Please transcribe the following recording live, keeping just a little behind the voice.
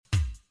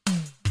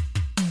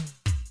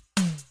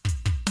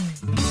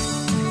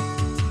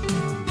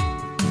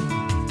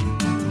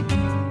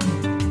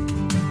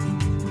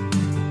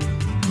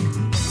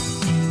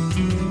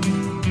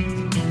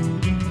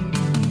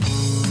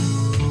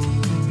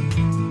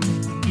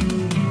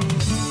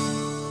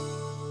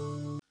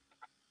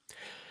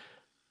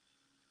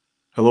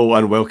Hello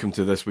and welcome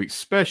to this week's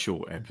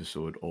special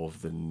episode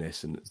of the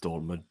Nessun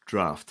Dorma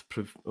draft.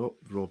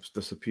 Rob's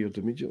disappeared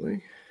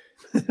immediately.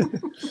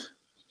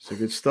 It's a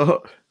good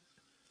start.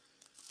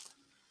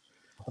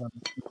 I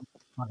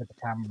hit the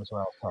camera as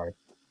well, sorry.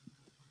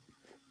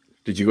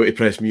 Did you go to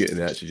press mute and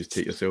then actually just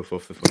take yourself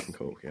off the fucking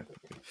call? Yeah.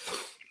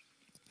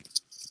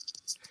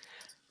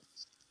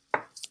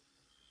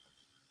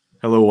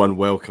 Hello and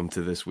welcome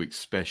to this week's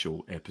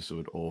special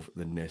episode of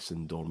the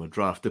Nessun Dorma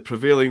draft. The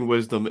prevailing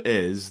wisdom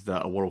is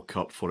that a World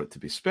Cup, for it to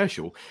be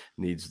special,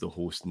 needs the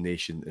host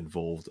nation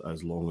involved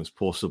as long as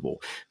possible.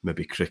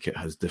 Maybe cricket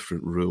has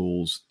different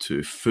rules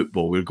to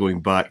football. We're going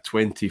back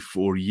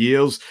 24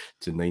 years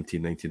to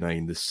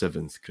 1999, the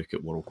 7th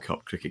Cricket World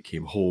Cup. Cricket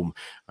came home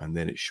and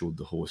then it showed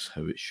the hosts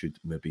how it should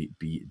maybe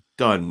be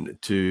done.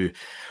 To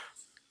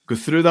go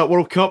through that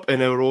World Cup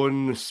in our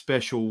own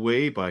special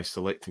way by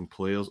selecting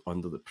players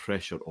under the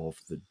pressure of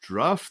the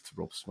draft.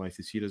 Rob Smythe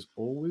is here as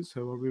always.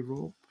 How are we,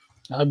 Rob?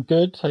 I'm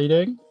good. How you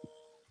doing?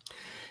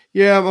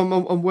 Yeah,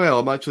 I'm well.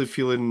 I'm actually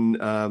feeling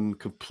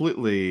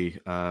completely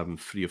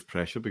free of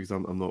pressure because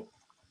I'm not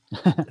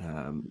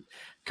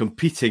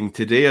competing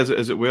today, as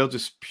it were,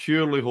 just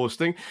purely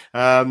hosting.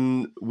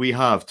 We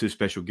have two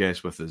special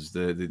guests with us.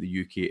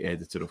 The UK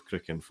editor of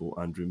Cricket Info,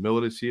 Andrew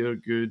Miller, is here.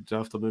 Good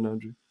afternoon,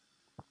 Andrew.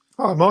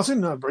 Hi,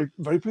 Martin. Very,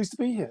 very pleased to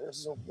be here. This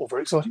is all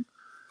very exciting.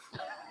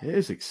 It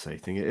is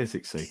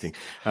exciting.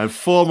 And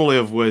formerly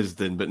of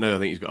Wisden, but now I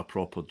think he's got a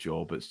proper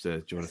job. It's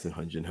Jonathan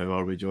Hungeon. How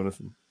are we,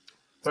 Jonathan?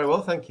 Very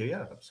well, thank you.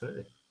 Yeah,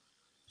 absolutely.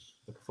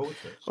 Looking forward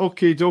to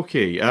it.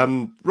 Okay.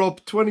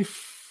 Rob,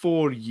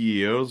 24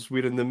 years.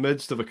 We're in the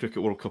midst of a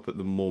Cricket World Cup at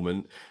the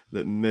moment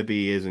that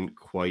maybe isn't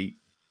quite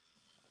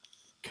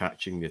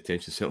catching the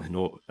attention, certainly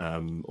not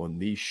on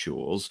these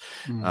shores.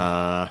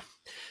 The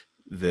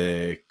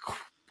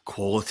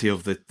quality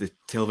of the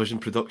television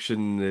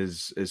production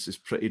is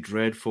pretty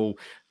dreadful.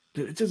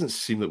 It doesn't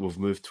seem that we've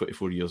moved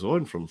 24 years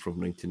on from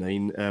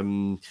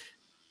 99.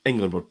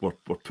 England were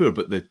poor,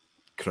 but the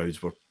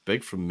crowds were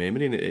big from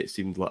memory, and it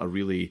seemed like a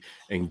really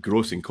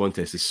engrossing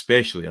contest,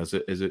 especially as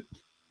it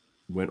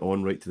went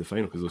on right to the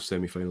final, because those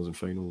semi-finals and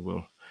final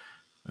were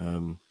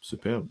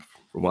superb,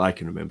 from what I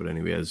can remember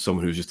anyway, as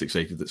someone who's just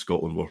excited that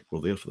Scotland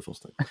were there for the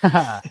first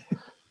time.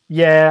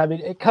 Yeah, I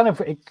mean, it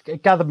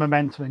gathered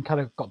momentum and kind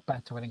of got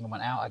better when England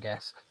went out, I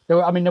guess. There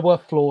were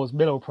flaws.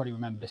 Miller will probably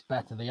remember this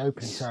better. The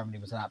opening ceremony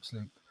was an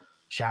absolute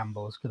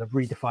shambles, could have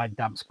redefined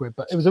damp squib,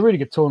 but it was a really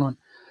good tournament.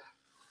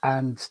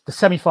 And the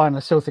semi-final, I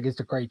still think, is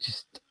the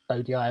greatest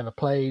ODI ever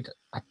played.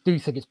 I do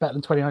think it's better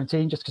than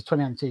 2019, just because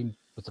 2019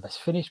 was the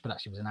best finish, but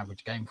actually was an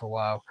average game for a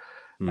while.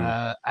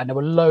 And there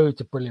were loads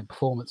of brilliant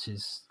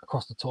performances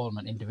across the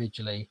tournament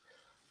individually,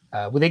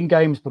 within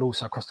games, but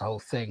also across the whole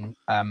thing.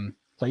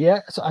 So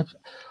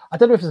I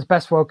don't know if it's the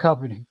best World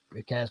Cup, and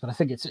who cares, but I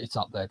think it's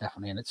up there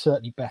definitely, and it's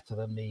certainly better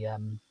than the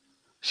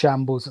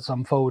shambles that's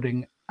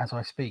unfolding as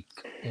I speak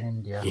in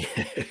India.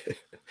 Yeah.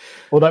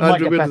 Although it might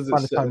get better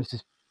by the time this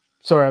is.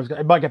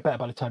 It might get better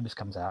by the time this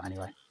comes out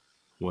anyway.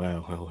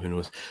 Well, who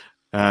knows?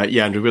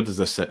 Andrew, where does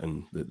this sit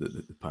in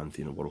the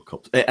pantheon of World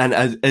Cups?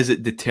 And is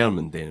it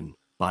determined then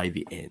by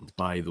the end,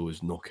 by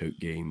those knockout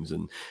games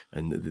and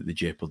the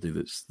jeopardy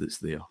that's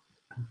there?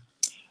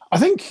 I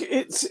think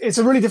it's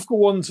a really difficult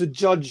one to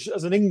judge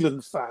as an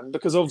England fan,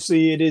 because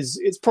obviously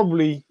it's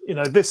probably,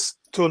 this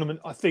tournament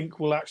I think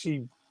will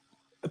actually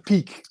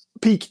peak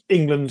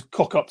England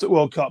cock-ups at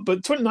World Cup.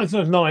 But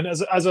 1999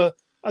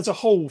 as a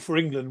whole for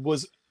England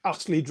was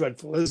utterly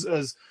dreadful.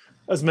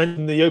 As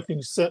mentioned, the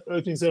opening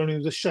ceremony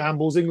was a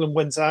shambles. England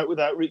went out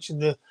without reaching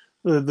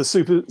the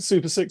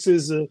Super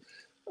Sixes.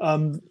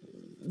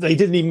 They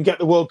didn't even get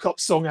the World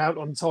Cup song out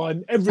on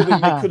time. Everything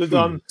they could have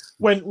done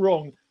went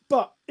wrong.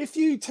 But if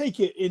you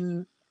take it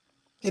in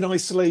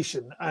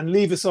isolation and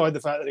leave aside the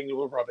fact that England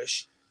were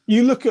rubbish,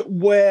 you look at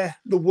where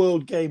the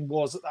world game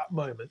was at that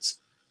moment.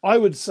 I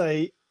would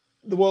say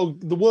the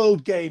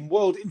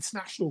world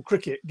international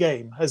cricket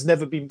game has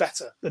never been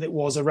better than it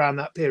was around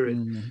that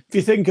period. If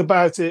you think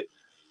about it,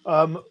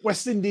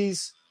 West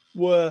Indies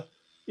were,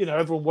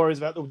 everyone worries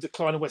about the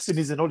decline of West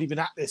Indies. They're not even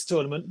at this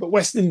tournament, but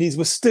West Indies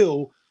were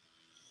still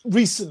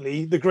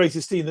recently the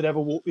greatest team that ever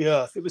walked the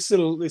earth. They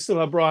still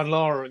had Brian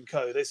Lara and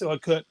co. They still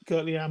had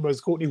Curtly Ambrose,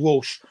 Courtney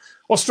Walsh.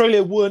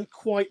 Australia weren't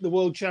quite the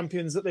world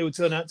champions that they would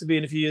turn out to be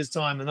in a few years'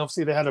 time, and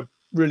obviously they had a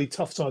really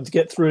tough time to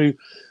get through.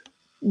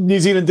 New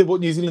Zealand did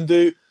what New Zealand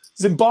do.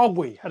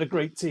 Zimbabwe had a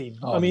great team.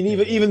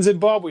 Even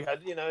Zimbabwe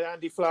had,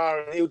 Andy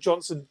Flower and Neil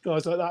Johnson,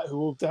 guys like that, who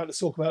we'll doubtless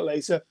talk about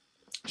later.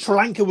 Sri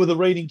Lanka were the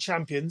reigning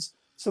champions.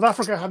 South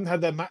Africa hadn't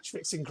had their match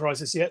fixing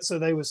crisis yet, so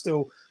they were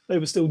still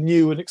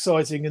new and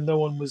exciting, and no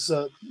one was.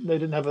 They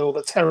didn't have all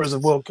the terrors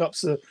of World Cups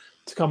to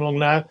come along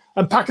now.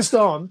 And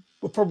Pakistan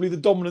were probably the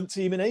dominant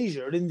team in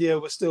Asia, and India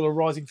were still a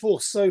rising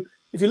force. So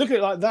if you look at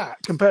it like that,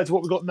 compared to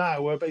what we've got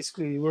now, where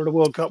basically we're at a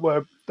World Cup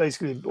where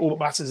basically all that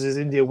matters is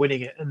India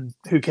winning it, and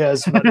who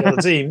cares about the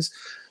other teams?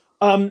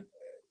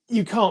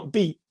 You can't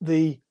beat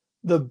the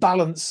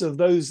balance of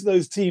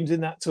those teams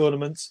in that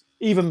tournament.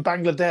 even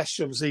Bangladesh,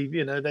 obviously,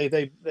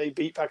 they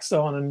beat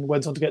Pakistan and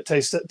went on to get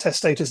test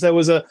status. There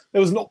was an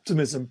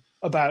optimism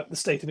about the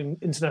state of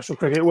international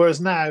cricket,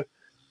 whereas now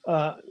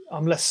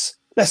I'm less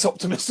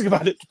optimistic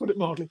about it, to put it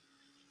mildly.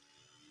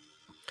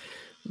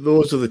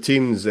 Those are the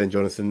teams then,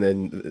 Jonathan.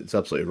 Then it's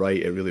absolutely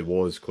right. It really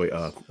was quite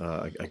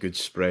a good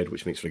spread,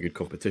 which makes for a good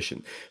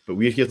competition. But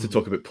we're here to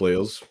talk about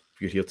players.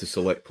 We're here to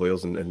select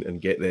players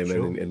and get them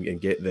in and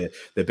get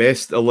the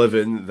best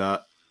 11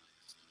 that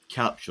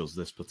captures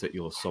this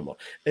particular summer.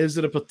 Is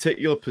there a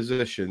particular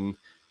position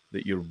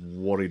that you're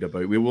worried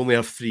about? We only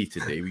have 3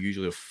 today. We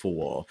usually have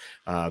 4.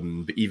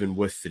 But even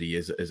with 3,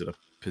 is it a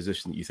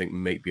position that you think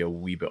might be a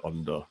wee bit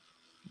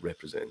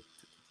underrepresented?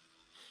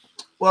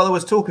 Well, there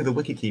was talk of the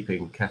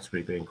wicket-keeping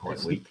category being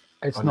quite weak.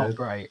 It's not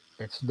great.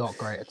 It's not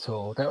great at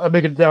all. There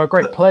are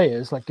great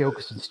players like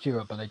Gilchrist and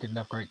Stewart, but they didn't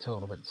have great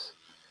tournaments.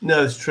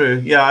 No, it's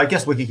true. Yeah, I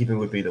guess wicket-keeping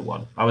would be the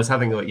one. I was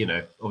having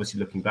obviously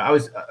looking back. I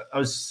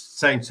was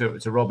saying to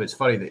Rob, it's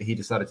funny that he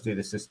decided to do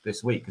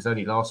this week, because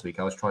only last week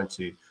I was trying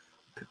to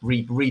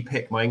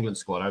re-pick my England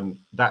squad. I'm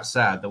that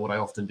sad that what I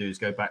often do is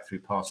go back through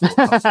past World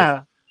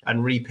Cups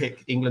and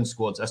re-pick England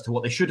squads as to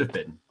what they should have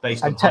been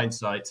based on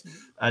hindsight.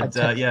 And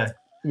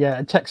Yeah,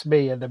 and text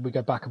me, and then we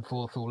go back and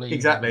forth all evening.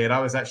 Exactly, and I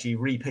was actually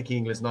re-picking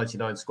England's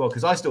 99 squad,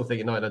 because I still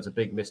think 99's a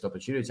big missed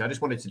opportunity. I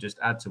just wanted to just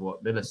add to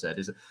what Miller said,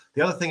 is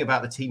the other thing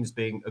about the teams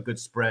being a good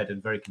spread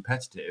and very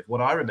competitive,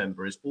 what I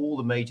remember is all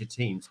the major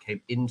teams came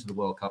into the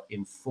World Cup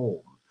in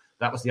form.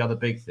 That was the other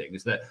big thing,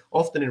 is that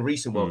often in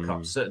recent World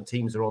Cups, certain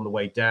teams are on the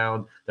way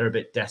down. They're a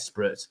bit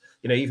desperate.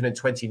 Even in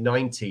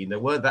 2019, there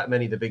weren't that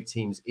many of the big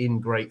teams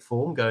in great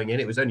form going in.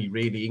 It was only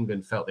really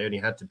England felt they only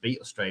had to beat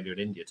Australia and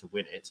India to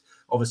win it.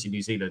 Obviously,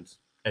 New Zealand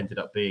ended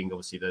up being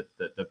obviously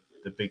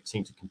the big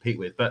team to compete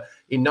with. But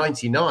in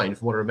 99,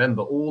 from what I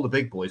remember, all the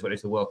big boys went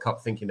into the World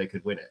Cup thinking they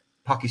could win it.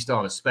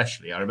 Pakistan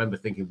especially, I remember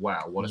thinking,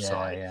 wow, what a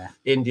side. Yeah.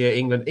 India,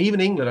 England,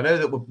 even England. I know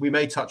that we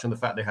may touch on the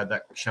fact they had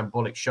that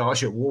shambolic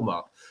Sharjah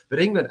warm-up, but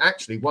England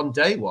actually, one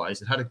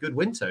day-wise, had a good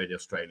winter in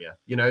Australia.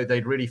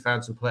 They'd really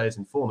found some players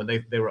in form, and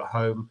they were at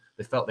home.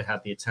 They felt they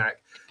had the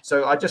attack.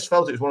 So I just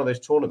felt it was one of those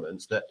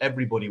tournaments that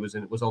everybody was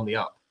on the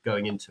up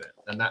going into it.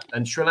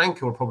 And Sri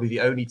Lanka were probably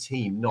the only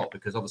team not,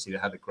 because obviously they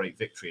had a great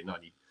victory in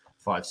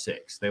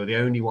 95-6. They were the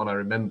only one I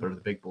remember of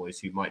the big boys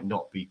who might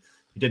not be,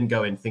 who didn't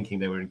go in thinking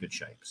they were in good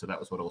shape. So that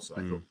was what also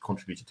I thought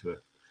contributed to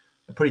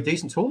a pretty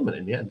decent tournament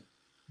in the end.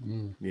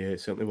 Yeah,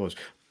 it certainly was.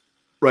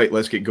 Right,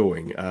 let's get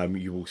going.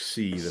 You will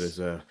see there is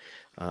a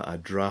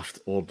draft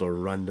order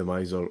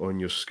randomizer on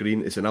your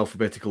screen. It's in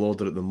alphabetical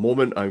order at the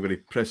moment. I'm going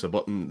to press a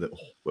button that,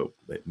 well,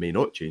 it may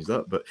not change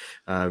that, but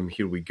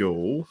here we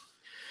go.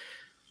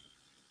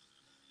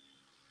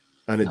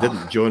 And it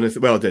didn't.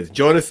 Jonathan, well, it did.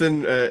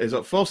 Jonathan is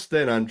up first,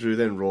 then Andrew,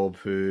 then Rob,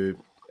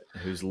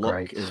 whose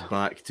luck is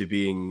back to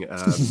being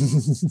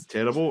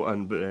terrible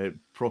and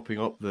propping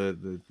up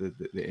the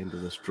end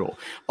of this draw.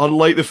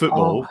 Unlike the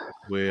football,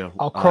 where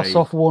I'll cross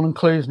off Warren and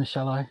Klusner,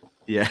 shall I?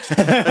 Yeah.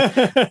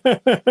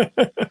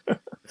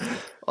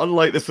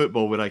 Unlike the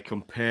football, where I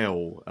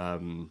compel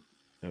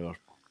our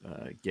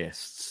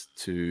guests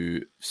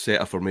to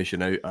set a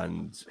formation out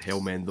and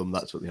hellmend them,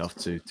 that's what they have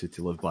to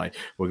live by.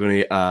 We're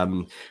going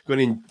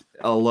to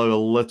allow a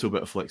little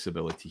bit of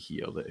flexibility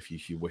here, that if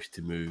you wish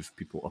to move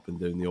people up and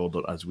down the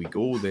order as we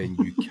go, then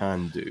you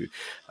can do.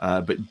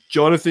 But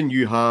Jonathan,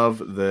 you have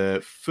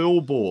the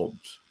full board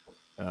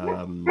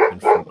in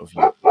front of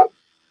you.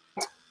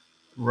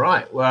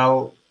 Right.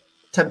 Well,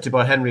 tempted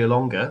by Henry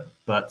Alonga,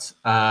 but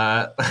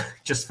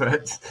just for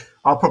it,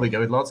 I'll probably go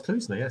with Lance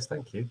Klusner. Yes,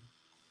 thank you.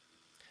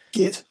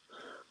 Git.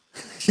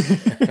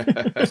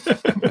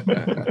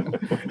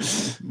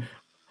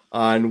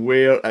 And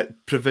where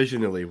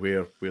provisionally,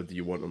 where do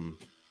you want him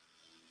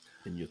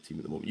in your team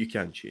at the moment? You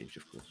can change,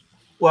 of course.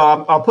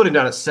 Well, I'll put him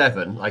down at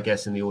 7, I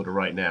guess, in the order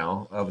right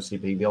now. Obviously,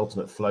 being the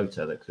ultimate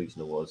floater that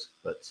Klusner was,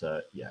 but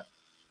yeah,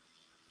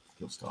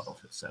 he'll start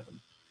off at 7.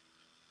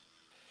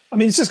 I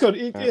mean, it's just got.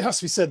 It has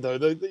to be said though.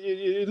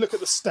 You look at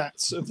the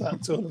stats of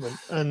that tournament,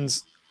 and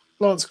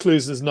Lance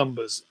Klusner's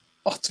numbers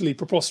utterly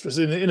preposterous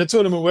in a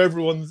tournament where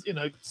everyone's,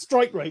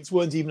 strike rates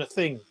weren't even a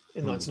thing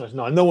in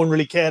 1999. No one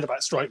really cared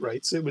about strike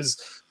rates. It was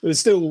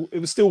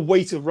still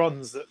weight of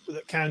runs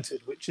that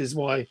counted, which is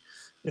why,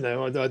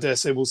 I dare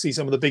say we'll see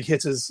some of the big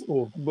hitters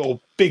or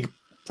big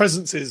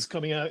presences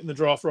coming out in the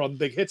draft rather than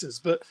big hitters.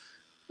 But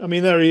I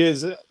mean, there he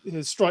is,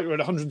 his strike rate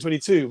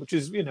 122, which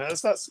is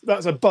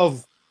that's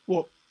above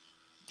what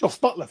Josh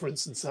Butler, for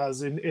instance,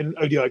 has in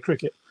ODI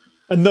cricket,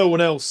 and no one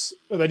else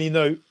of any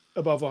note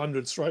above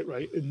 100 strike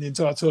rate in the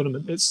entire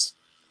tournament. It's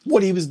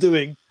what he was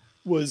doing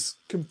was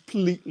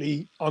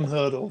completely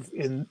unheard of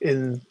in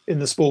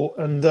the sport,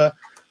 and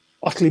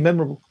utterly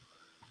memorable.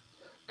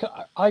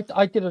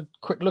 I did a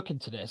quick look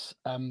into this.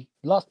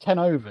 Last 10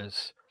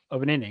 overs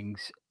of an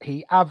innings,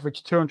 he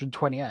averaged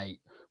 228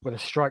 with a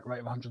strike rate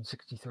of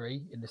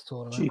 163 in this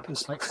tournament.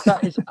 Jeepers. Like,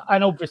 that is,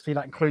 and obviously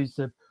that includes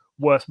the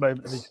worst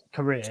moment of his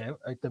career,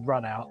 the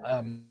run out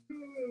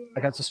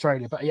against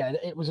Australia. But yeah,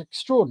 it was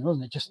extraordinary,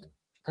 wasn't it? Just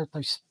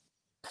those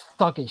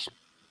thuggish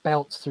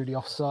belts through the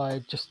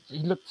offside. Just he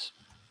looked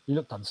he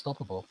looked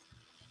unstoppable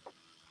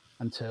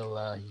until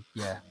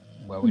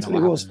well, we know Until he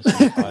what was.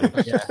 happened in the semi-final,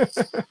 but yeah.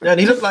 Yeah, and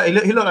he looked like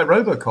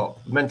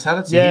RoboCop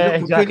mentality. Yeah,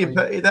 he looked completely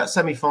exactly. that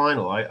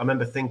semi-final. I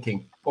remember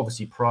thinking,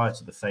 obviously prior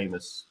to the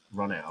famous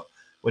run out,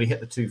 when he hit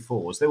the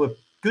 2-4s, there were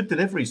good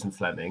deliveries from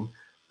Fleming,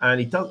 and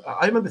he dug.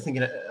 I remember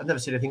thinking, I've never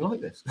seen anything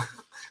like this.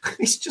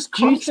 He's just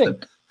crunched them.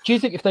 Do you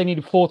think if they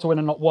needed 4 to win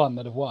and not 1,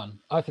 they'd have won?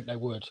 I think they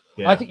would.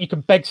 Yeah. I think you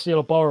can beg, steal,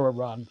 or borrow a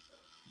run,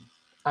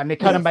 and they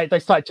kind of they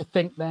started to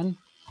think then.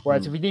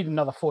 Whereas if he needed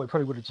another 4, he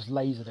probably would have just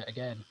lasered it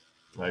again.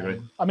 I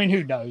agree. I mean,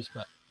 who knows?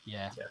 But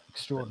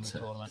extraordinary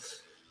tournament.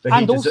 But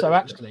And also,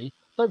 actually,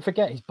 don't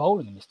forget his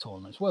bowling in this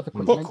tournament. It's worth a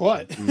quick mention.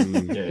 Quite.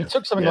 He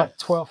took something like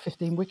 12,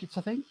 15 wickets,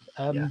 I think.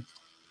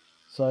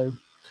 So,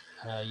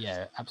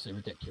 absolutely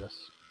ridiculous.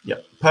 Yeah,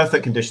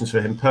 perfect conditions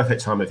for him.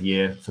 Perfect time of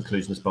year for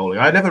Klusener's bowling.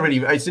 I never really.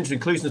 It's interesting.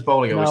 Klusener's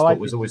bowling, I always thought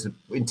was always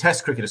in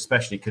Test cricket,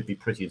 especially, could be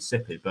pretty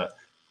insipid. But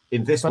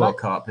in this World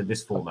Cup, in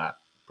this format,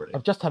 brilliant.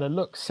 I've just had a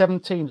look.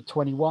 17 at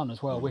 21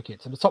 as well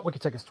wickets, and the top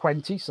wicket taker's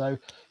 20. So,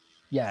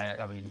 yeah,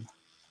 I mean,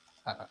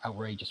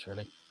 outrageous,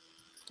 really.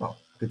 Oh,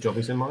 good job.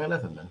 He's in my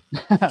 11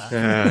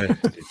 then.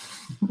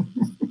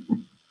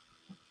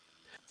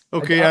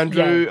 Okay,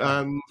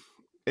 Andrew.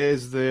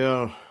 Is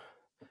there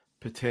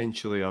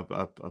potentially a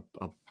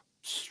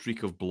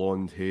streak of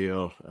blonde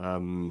hair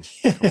coming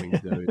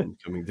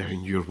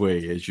down your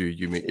way as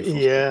you make your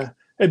first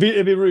pick?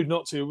 It'd be rude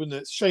not to, wouldn't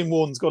it? Shane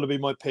Warne's got to be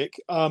my pick.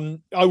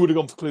 I would have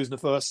gone for Klusener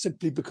first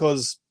simply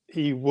because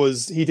he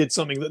did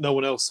something that no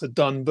one else had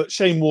done, but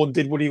Shane Warne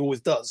did what he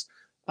always does,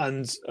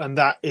 and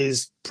that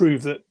is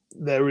prove that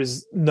there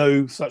is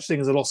no such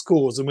thing as a lost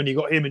cause. And when you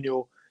got him in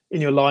your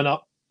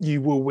lineup,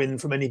 you will win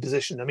from any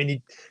position. I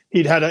mean,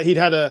 he'd had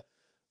a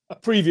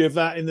preview of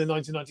that in the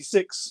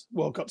 1996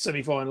 World Cup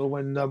semi-final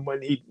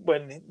when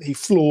he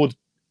floored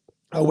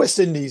West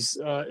Indies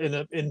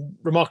in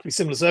remarkably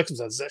similar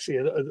circumstances. Actually,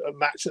 a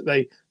match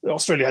that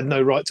Australia had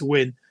no right to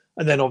win,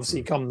 and then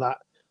obviously come that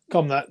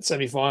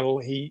semi-final,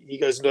 he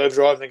goes into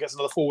overdrive and then gets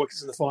another 4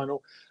 wickets in the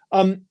final.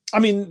 I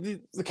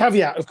mean, the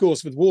caveat, of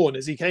course, with Warne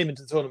is he came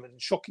into the tournament in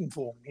shocking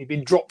form. He'd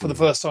been dropped for the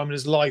first time in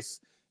his life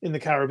in the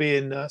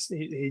Caribbean.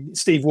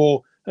 Steve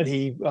wore, and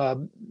he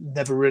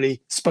never really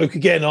spoke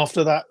again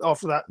after that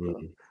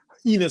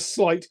heinous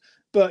slight.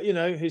 But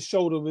his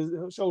shoulder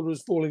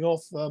was falling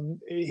off.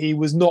 He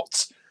was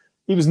not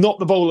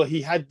the bowler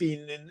he had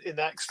been in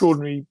that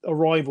extraordinary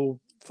arrival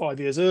 5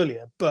 years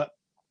earlier. But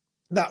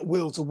that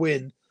will to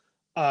win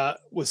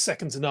was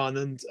second to none,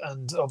 and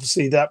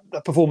obviously that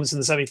performance in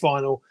the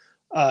semi-final,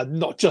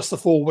 not just the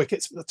 4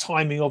 wickets, but the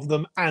timing of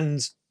them,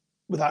 and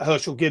with that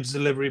Herschel Gibbs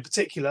delivery in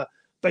particular,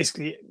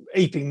 basically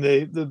aping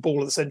the ball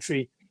of the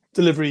century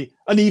delivery,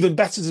 an even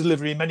better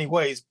delivery in many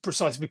ways,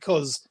 precisely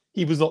because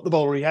he was not the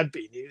bowler he had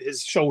been.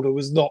 His shoulder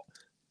was not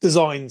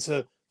designed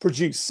to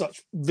produce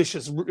such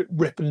vicious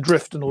rip and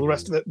drift and all the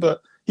rest of it,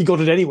 but he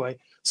got it anyway.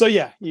 So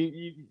yeah,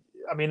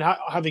 I mean,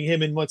 having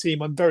him in my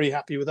team, I'm very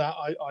happy with that.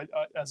 I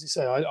as you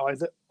say,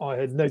 I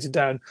had noted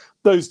down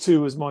those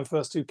 2 as my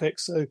first 2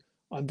 picks, so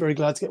I'm very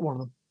glad to get one of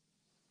them.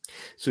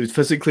 So it's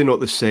physically not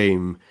the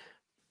same,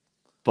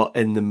 but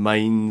in the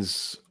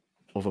minds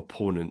of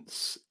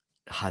opponents,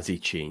 has he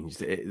changed?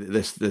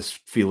 This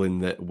feeling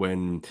that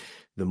when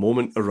the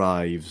moment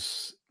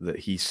arrives that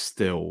he's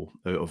still,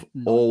 out of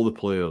all the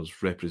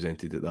players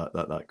represented at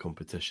that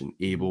competition,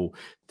 able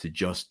to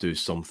just do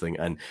something.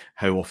 And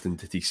how often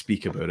did he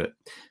speak about it?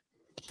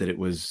 That it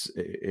was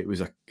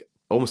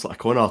almost like a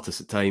con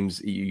artist at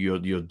times.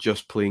 You're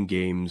just playing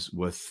games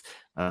with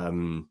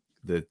the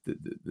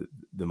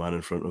man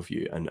in front of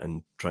you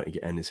and trying to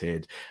get in his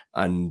head.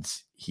 And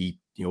he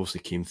also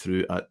came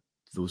through at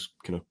those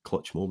kind of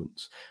clutch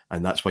moments,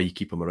 and that's why you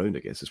keep him around. I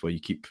guess it's why you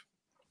keep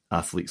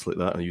athletes like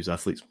that, and I use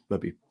athletes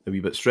maybe a wee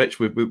bit stretched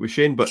with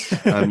Shane, but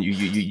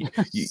you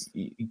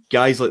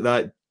guys like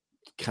that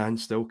can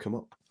still come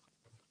up.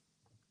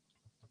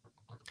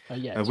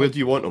 Where do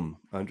you want him,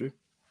 Andrew?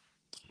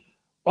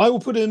 I will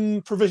put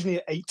him provisionally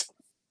at 8.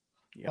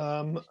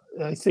 Yeah.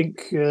 I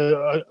think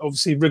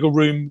obviously wriggle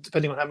room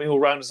depending on how many all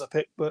rounders I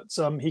pick, but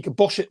he could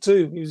bosh it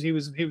too. He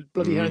was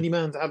bloody handy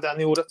man to have that in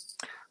the order.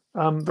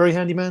 Very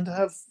handy man to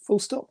have, full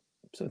stop.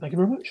 So thank you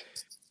very much.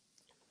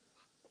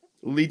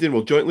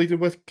 Joint leading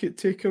with kit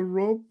taker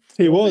Rob?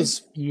 He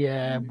was.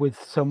 Yeah, with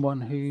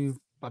someone who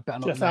I better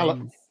not Jeff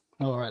Allen.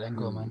 All right then,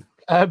 go on, man.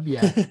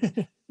 Yeah.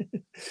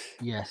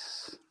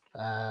 Yes.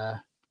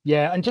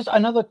 Yeah, and just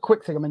another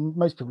quick thing. I mean,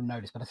 most people know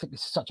this, but I think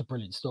this is such a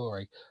brilliant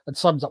story and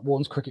sums up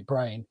Warne's cricket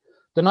brain.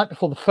 The night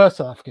before the first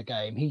South Africa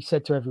game, he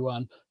said to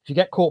everyone, if you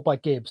get caught by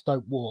Gibbs,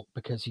 don't walk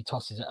because he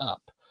tosses it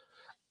up.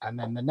 And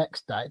then the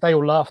next day, they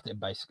all laughed at him,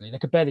 basically. They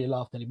could barely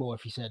laugh anymore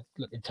if he said,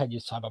 look, in 10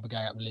 years' time, I'll be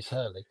going out with Liz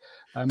Hurley.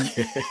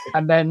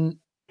 And then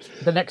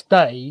the next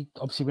day,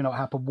 obviously, we know what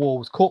happened. War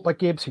was caught by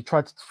Gibbs, who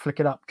tried to flick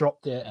it up,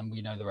 dropped it, and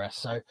we know the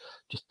rest. So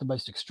just the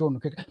most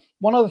extraordinary cricket.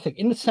 One other thing,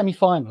 in the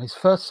semi-final, his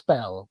first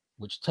spell,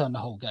 which turned the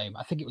whole game,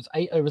 I think it was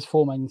 8 overs,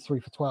 4 men, 3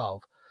 for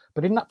 12.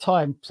 But in that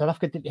time, South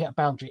Africa didn't hit a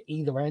boundary at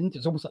either end.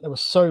 It's almost like they were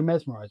so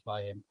mesmerised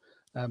by him.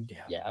 I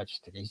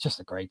just think he's just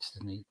the greatest,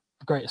 isn't he?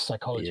 the greatest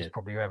psychologist Yeah.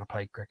 probably who ever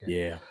played cricket.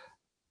 Yeah.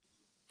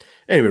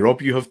 Anyway,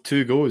 Rob, you have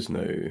 2 goes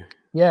now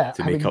Yeah,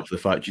 to make up for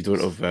the fact you don't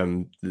have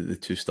the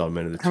 2-star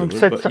men of the having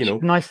tournament.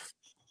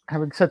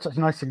 said such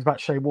nice things about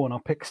Shea Warne, I'll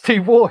pick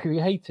Steve Waugh, who he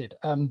hated.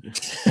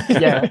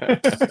 Yeah.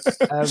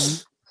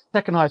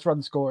 Second highest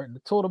run scorer in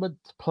the tournament,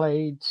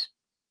 played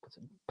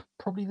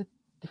probably the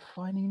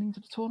defining innings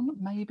of the tournament,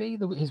 maybe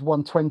his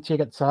 120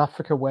 against South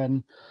Africa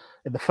when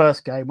in the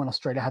first game when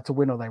Australia had to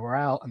win or they were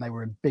out and they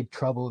were in big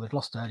trouble. They'd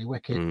lost early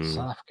wickets.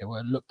 South Africa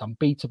looked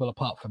unbeatable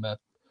apart from a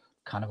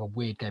kind of a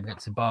weird game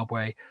against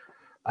Zimbabwe.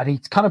 And he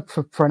kind of,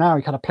 for an hour,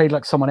 he kind of played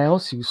like someone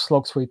else. He was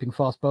slog sweeping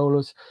fast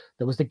bowlers.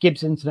 There was the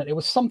Gibbs incident. It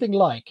was something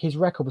like his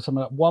record was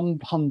something like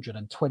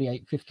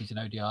 128 50s in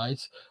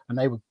ODIs. And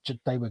they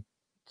were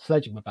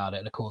sledging about it.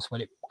 And of course,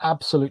 when it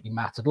absolutely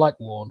mattered, like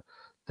Warne,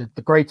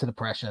 the greater the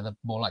pressure, the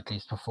more likely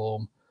he's to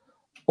perform.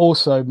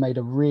 Also made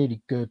a really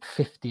good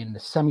 50 in the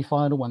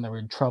semi-final when they were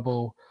in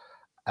trouble.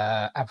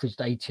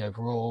 Averaged 80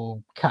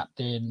 overall,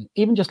 captain,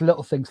 even just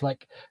little things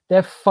like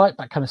their fight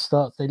back kind of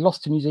starts. They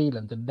lost to New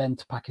Zealand and then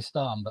to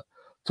Pakistan, but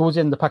towards the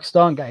end of the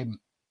Pakistan game,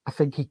 I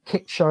think he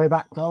kicked Shoaib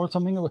Akhtar or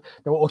something, or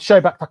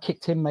Shoaib Akhtar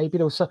kicked him maybe.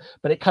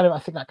 But it kind of, I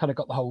think that kind of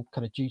got the whole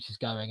kind of juices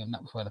going, and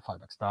that was where the fight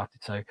back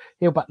started. So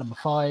he'll bat number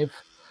 5.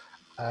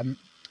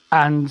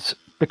 And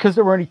because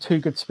there were only 2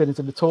 good spinners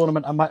in the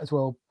tournament, I might as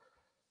well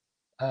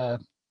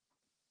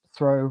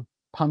throw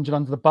Punjab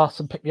under the bus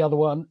and pick the other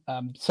one.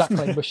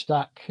 Saqlain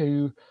Mushtaq,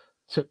 who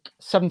took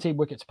 17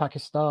 wickets to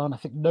Pakistan. I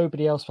think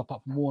nobody else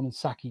apart from Warne and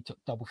Saki took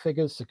double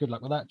figures. So good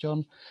luck with that,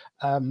 John.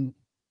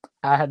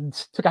 And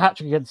took a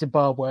hat-trick against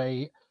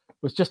Zimbabwe.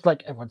 Was just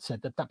like everyone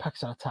said, that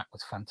Pakistan attack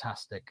was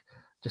fantastic.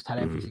 Just had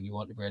everything you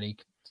wanted, really.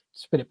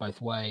 Spin it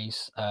both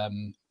ways.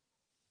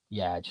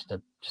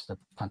 Just a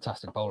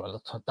fantastic bowler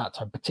at that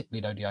time,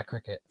 particularly in ODI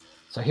cricket.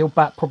 So he'll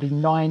bat probably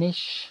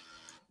 9-ish.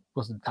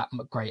 Wasn't that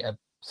great,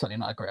 certainly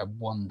not a great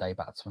one-day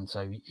batsman.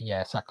 So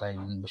yeah, Saqlain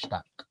and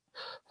Mushtaq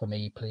for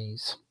me,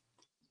 please.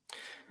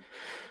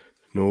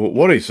 No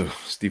worries. So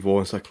Steve Waugh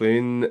and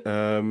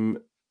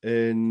Saqlain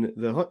in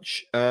the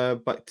hutch.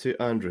 Back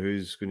to Andrew,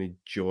 who's going to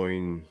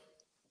join.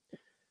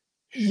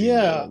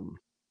 Yeah.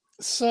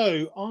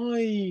 So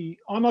I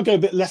might go a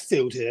bit left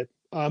field here.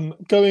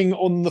 Going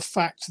on the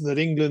fact that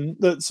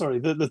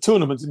the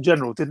tournament in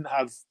general didn't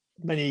have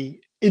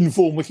many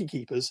in-form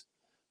wicket-keepers.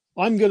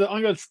 I'm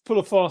gonna pull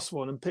a fast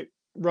one and pick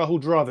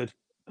Rahul Dravid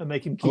and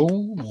make him keep.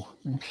 Oh,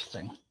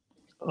 interesting.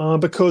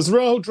 Because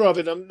Rahul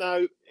Dravid,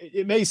 now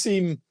it may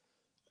seem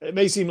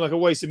like a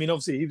waste. I mean,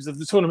 obviously he was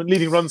the tournament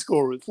leading run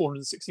scorer with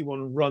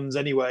 461 runs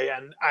anyway,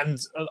 and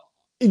an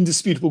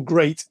indisputable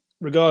great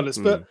regardless.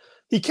 But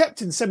he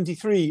kept in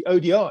 73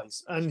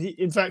 ODIs, and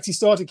in fact he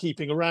started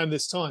keeping around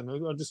this time.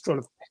 I'm just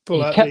trying to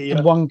pull out. He kept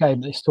in one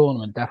game this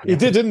tournament, definitely. He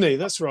did, didn't he?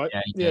 That's right.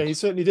 Yeah, he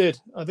certainly did.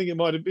 I think it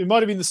might have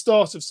been the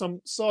start of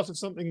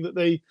something that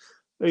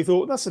they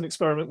thought that's an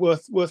experiment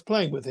worth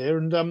playing with here,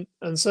 and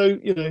so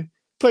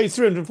played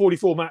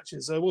 344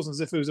 matches. So it wasn't as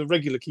if it was a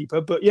regular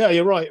keeper, but yeah,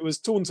 you're right. It was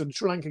Taunton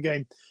Sri Lanka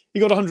game. He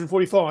got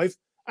 145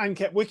 and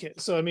kept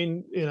wicket. So I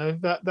mean,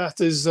 that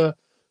is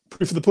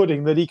proof of the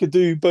pudding that he could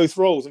do both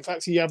roles. In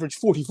fact, he averaged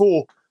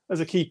 44 as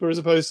a keeper as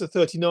opposed to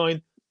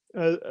 39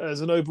 as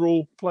an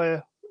overall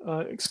player,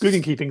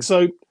 excluding keeping.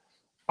 So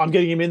I'm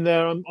getting him in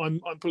there. I'm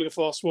pulling a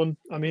fast one.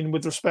 I mean,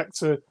 with respect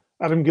to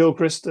Adam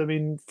Gilchrist, I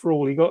mean, for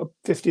all, he got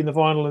 50 in the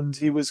final, and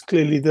he was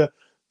clearly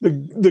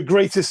the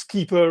greatest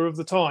keeper of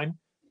the time.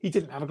 He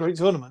didn't have a great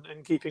tournament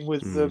in keeping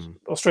with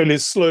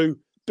Australia's slow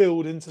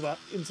build into that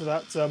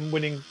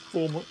winning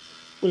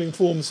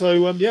form.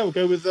 So we'll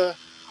go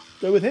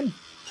with him.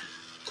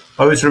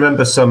 I always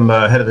remember some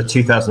ahead of the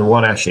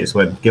 2001 Ashes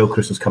when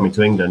Gilchrist was coming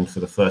to England for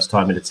the first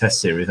time in a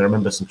Test series. I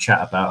remember some chat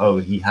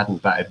about he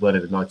hadn't batted well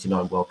in the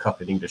 '99 World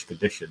Cup in English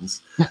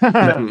conditions.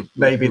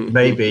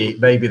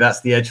 maybe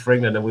that's the edge for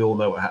England, and we all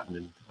know what happened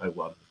in '01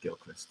 with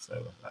Gilchrist.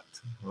 So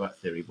that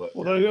theory worked.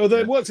 Although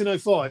it worked in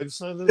 '05,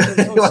 so there's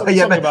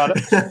something about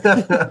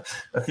it.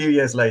 A few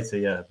years later,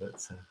 yeah,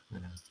 but.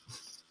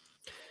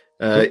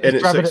 And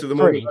it's 6 at the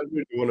moment.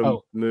 You want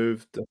to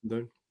move up and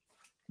down?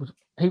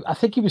 I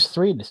think he was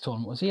 3 in this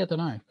tournament, was he? I don't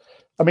know.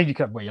 I mean, you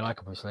can where you like,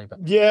 obviously,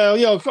 but yeah,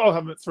 I'll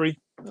have him at 3.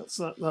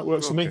 That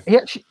works for me.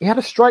 He had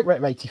a strike rate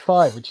of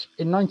 85, which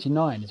in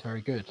 '99 is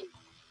very good.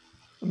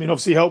 I mean,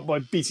 obviously helped by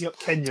beating up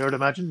Kenya, I'd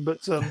imagine,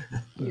 but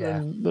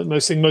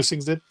most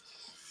things did.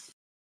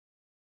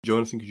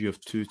 Jonathan, because you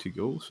have 2 to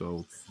go,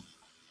 so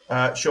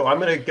sure. I'm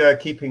going to go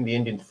keeping the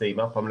Indian theme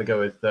up. I'm going to go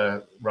with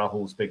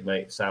Rahul's big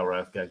mate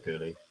Saurav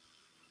Ganguly.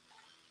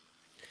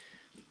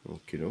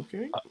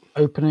 Okay.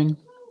 Opening.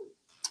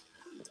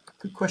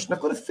 Good question. I've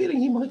got a feeling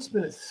he might have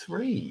been at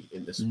 3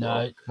 in this.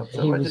 No,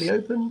 did he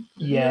open?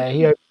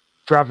 Yeah,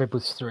 Dravid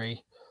was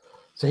 3.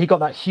 So he got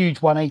that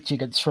huge 180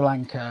 against Sri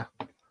Lanka.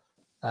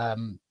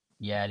 And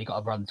he got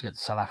a run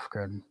against South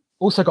Africa, and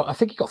also I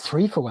think he got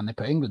 3 for when they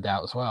put England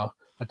out as well.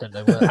 I don't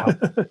know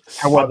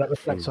how well that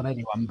reflects on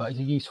anyone, but he's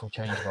a useful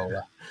change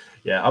bowler.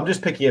 Yeah, I'm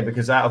just picking him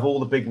because out of all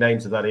the big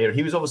names of that era,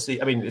 he was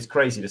obviously. I mean, it's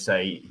crazy to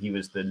say he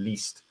was the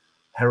least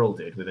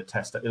heralded with a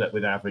test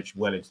with average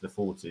well into the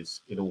 40s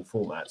in all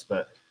formats.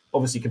 But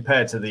obviously,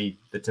 compared to the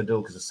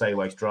Tendulkars, the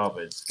Sehwags,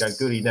 Dravids,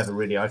 Ganguly never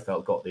really, I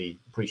felt, got the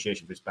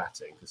appreciation for his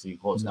batting because he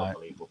was an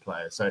unbelievable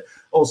player. So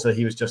also,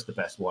 he was just the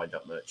best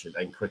wind-up merchant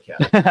in cricket.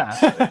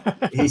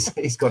 So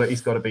he's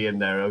got to be in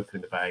there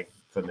opening the bag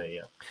for me.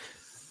 Yeah.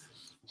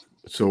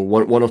 So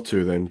one or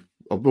two then.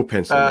 We'll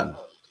pencil in.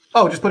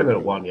 Just put him in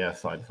at 1. Yeah,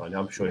 fine.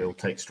 I'm sure he'll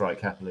take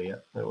strike happily. Yeah,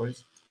 no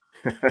worries.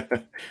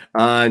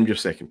 And your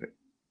second pick.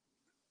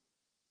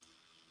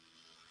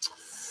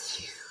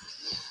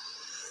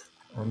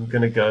 I'm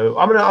gonna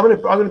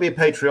be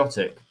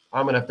patriotic.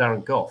 I'm gonna have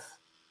Darren Gough.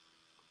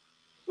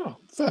 Oh,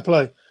 fair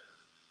play.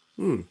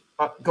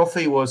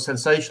 Goughy was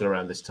sensational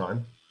around this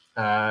time,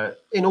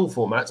 in all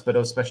formats, but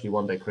especially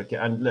one-day cricket.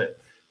 And look,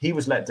 he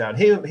was let down.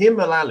 Him,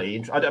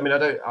 Mullally. I don't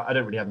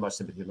really have much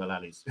sympathy with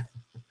Mullally's,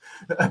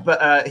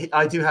 but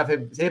I do have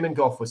him. Him and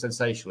Gough were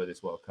sensational in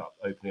this World Cup,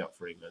 opening up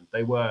for England.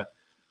 They were.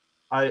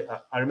 I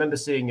remember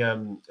seeing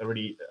an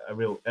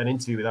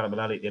interview with Alan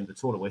Mullally at the end of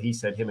the tournament where he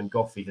said him and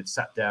Goughy had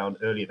sat down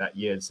earlier that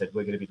year and said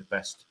we're going to be the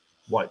best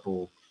white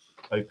ball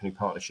opening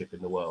partnership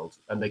in the world,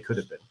 and they could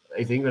have been.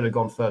 If England had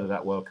gone further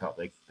that World Cup,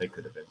 they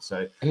could have been.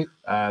 So,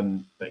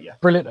 but yeah,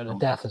 brilliant at the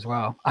death as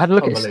well. I had a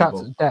look at his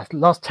stats at death.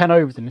 Last 10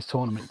 overs in this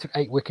tournament, he took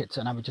 8 wickets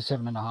and average of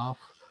 7.5.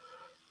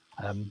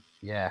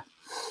 Yeah,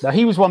 no,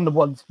 he was one of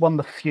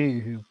the few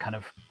who kind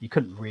of you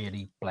couldn't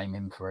really blame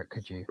him for it,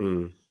 could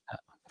you?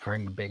 For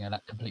England being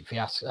a complete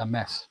fiasco, a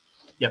mess.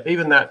 Yeah,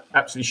 even that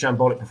absolutely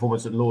shambolic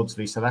performance at Lords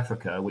v South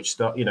Africa, which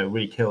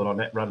really killed our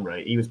net run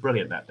rate. He was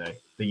brilliant that day.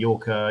 The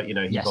Yorker, he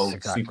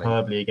bowled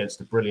superbly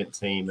against a brilliant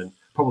team and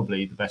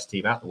probably the best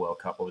team at the World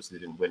Cup. Obviously,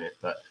 they didn't win it,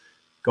 but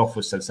Gough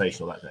was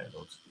sensational that day at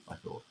Lords. I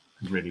thought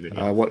really, really.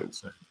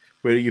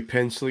 Where are you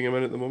penciling him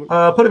in at the moment?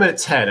 Put him in at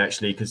 10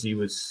 actually because he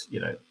was,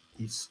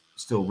 he's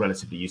still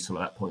relatively useful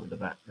at that point with the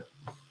bat. Yeah.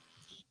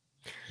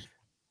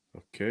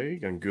 Okay,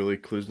 Ganguly,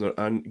 Klusner,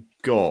 and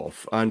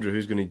Gough. Andrew,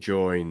 who's going to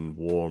join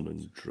Warne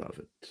and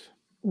Dravid?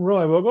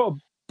 Right, well, I've got a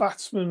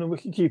batsman, a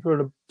wicketkeeper,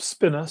 and a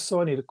spinner,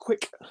 so I need a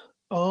quick.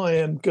 I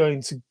am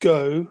going to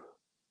go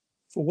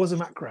for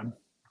Wasim Akram.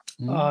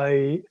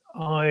 I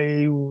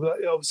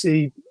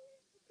obviously,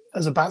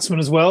 as a batsman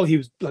as well, he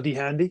was bloody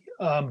handy.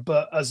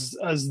 But as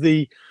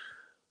the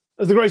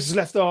greatest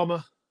left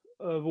armour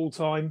of all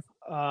time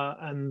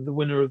and the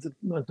winner of the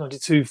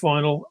 1992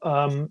 final.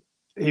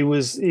 He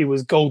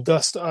was gold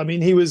dust. I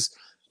mean, he was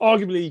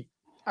arguably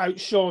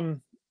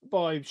outshone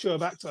by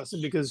Shoaib Akhtar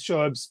simply because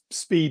Shoaib's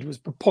speed was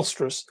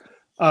preposterous.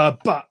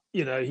 But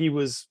he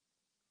was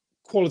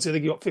quality. I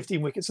think he got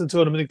 15 wickets in the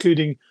tournament,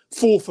 including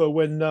 4 for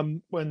when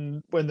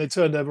they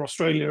turned over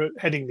Australia at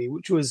Headingley,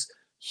 which was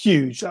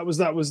huge. That was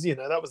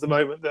the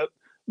moment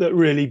that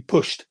really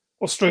pushed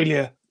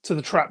Australia to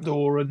the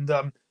trapdoor. And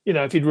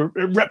if he'd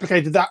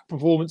replicated that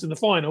performance in the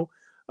final,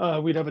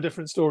 we'd have a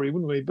different story,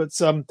 wouldn't we? But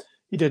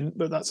he didn't,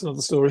 but that's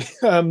another story.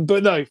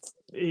 But no,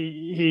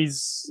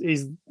 he's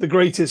the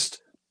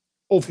greatest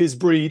of his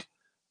breed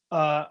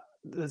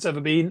that's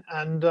ever been,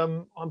 and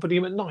I'm putting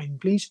him at 9,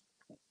 please.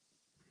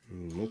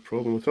 No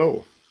problem at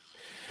all.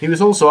 He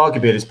was also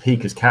arguably at his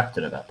peak as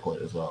captain at that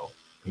point as well.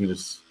 He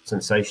was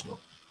sensational.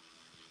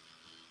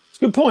 It's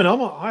a good point.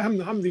 I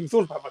haven't even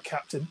thought about my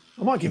captain.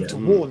 I might give it to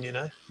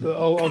Warne, but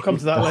I'll come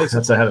to that later.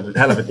 That's a hell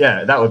of it.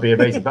 Yeah, that would be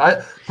amazing.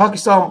 But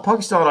Pakistan,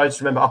 I just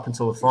remember up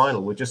until the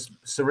final were just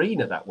serene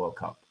at that World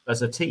Cup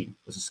as a team,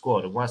 as a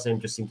squad, and Wasim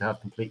just seemed to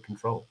have complete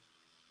control.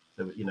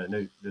 So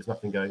no, there's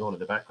nothing going on in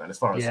the background as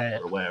far as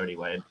we're aware,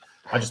 anyway. And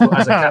I just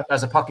thought,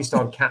 as a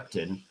Pakistan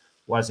captain,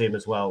 Wasim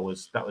as well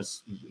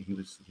he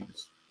was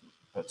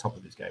at the top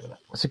of his game at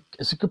that point.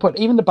 It's a good point.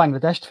 Even the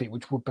Bangladesh defeat,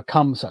 which would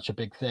become such a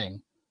big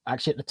thing,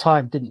 actually at the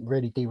time didn't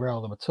really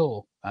derail them at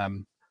all.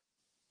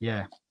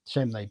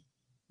 Shame they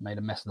made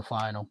a mess of the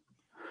final.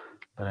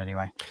 But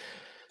anyway.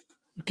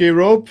 Okay,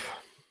 Rob.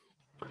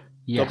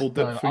 Yes, double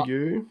dip for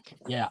you.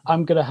 Yeah,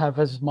 I'm going to have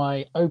as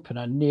my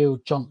opener Neil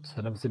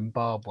Johnson of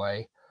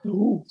Zimbabwe.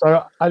 Ooh.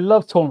 So I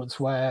love tournaments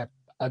where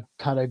a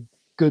kind of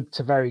good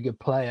to very good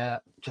player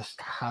just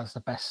has the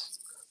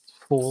best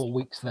 4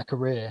 weeks of their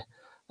career.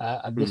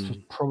 And this was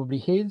probably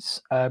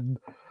his.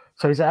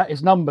 So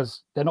his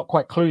numbers, they're not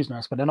quite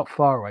Klusner, but they're not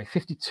far away.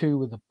 52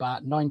 with the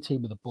bat,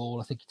 19 with the ball.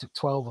 I think he took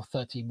 12 or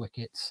 13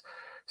 wickets.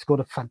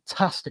 Scored a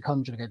fantastic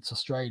 100 against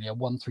Australia,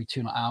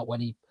 1-3-2 not out when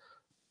he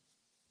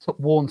took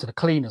Warne to the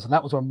cleaners. And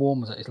that was when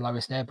Warne was at his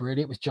lowest ebb,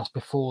 really. It was just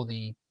before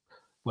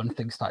when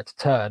things started to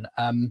turn.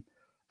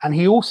 And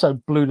he also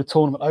blew the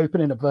tournament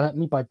open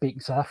inadvertently by beating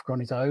South Africa on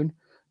his own.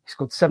 He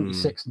scored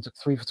 76 and took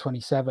 3 for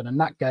 27. And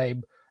that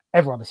game,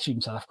 everyone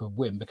assumed South Africa would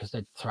win because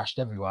they'd thrashed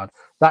everyone.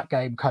 That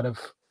game kind of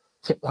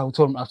tipped the whole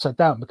tournament upside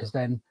down because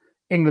then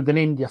England and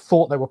India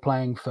thought they were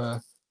playing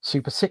for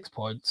Super 6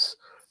 points,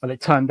 but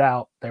it turned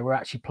out they were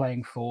actually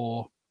playing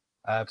for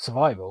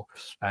survival.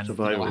 And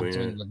to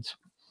England.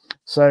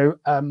 So,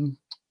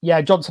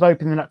 Johnson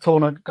opening that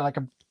tournament, like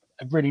a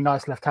really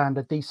nice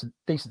left-hander, decent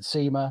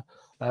seamer.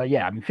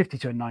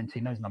 52 and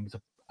 19, those numbers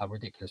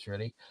ridiculous,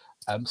 really.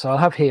 So I'll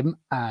have him,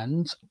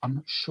 and I'm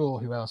not sure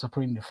who else. I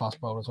probably need a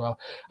fast bowler as well.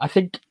 I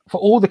think for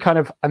all the kind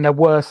of, and there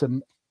were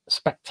some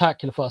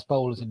spectacular fast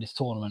bowlers in this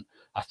tournament,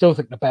 I still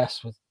think the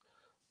best was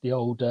the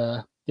old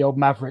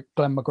Maverick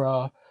Glenn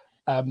McGrath,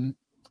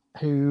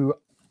 who,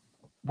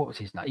 what was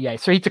his name? Yeah,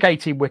 so he took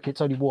 18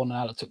 wickets, only Warren and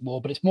Allen took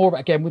more, but it's more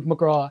about, again, with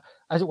McGrath,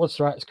 as it was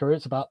throughout his career,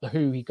 it's about the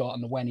who he got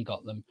and the when he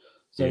got them.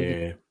 So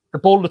the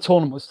ball of the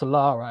tournament was to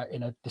Lara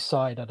in a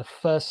decider, the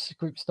first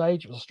group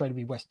stage. It was Australia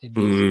v West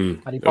Indies.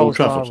 And he bowls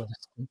Lara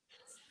with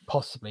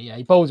possibly,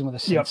 he bowls him with a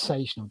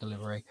sensational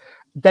delivery.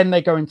 Then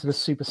they go into the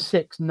Super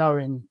Six,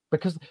 knowing,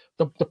 because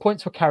the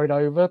points were carried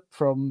over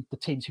from the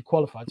teams who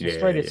qualified. So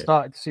Australia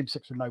started the Super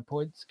Six with no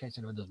points, in case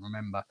anyone doesn't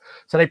remember.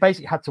 So they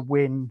basically had to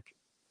win.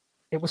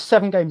 It was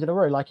 7 games in a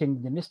row, like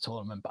England in this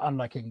tournament, but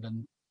unlike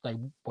England, they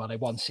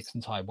won 6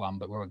 and tied 1,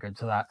 but we won't go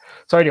into that.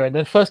 So anyway,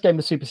 the first game of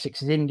the Super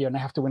Six is India, and they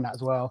have to win that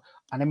as well.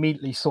 And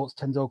immediately sorts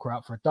Tendulkar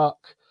out for a duck,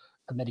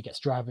 and then he gets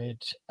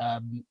Dravid.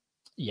 And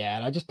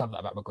I just love that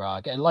about McGrath.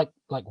 Again, like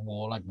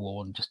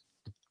Warren, just,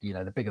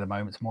 the bigger the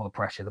moments, the more the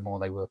pressure, the more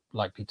they were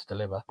likely to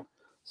deliver.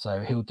 So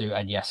he'll do,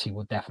 and yes, he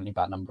will definitely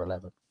bat number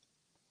 11.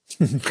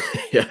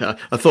 Yeah,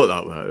 I thought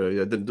that.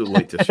 I didn't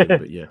like to assume,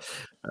 but yeah,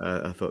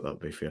 I thought that'd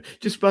be fair.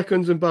 Just back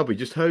on Zimbabwe,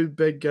 just how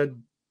big a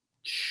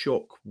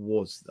shock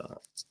was that?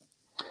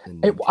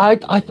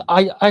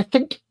 I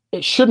think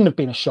it shouldn't have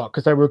been a shock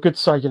because they were a good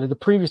side. The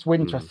previous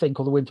winter, I think,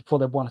 or the winter before,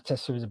 they won a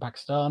Test series in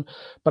Pakistan,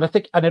 but I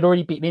think, and they'd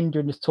already beaten India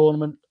in this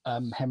tournament.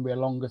 Henry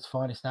Alonga's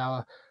finest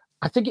hour.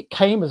 I think it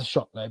came as a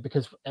shock though,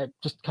 because it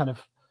just kind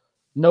of,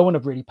 no one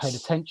had really paid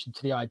attention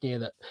to the idea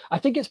that, I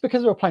think it's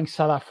because they were playing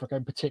South Africa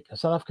in particular.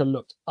 South Africa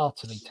looked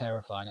utterly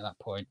terrifying at that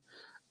point.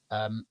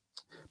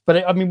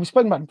 But we've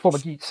spoken about it before,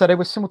 but so there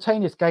were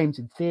simultaneous games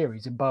in theory,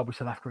 Zimbabwe,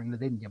 South Africa,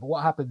 England, India. But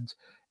what happened,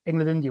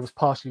 England, India was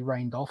partially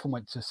rained off and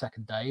went to a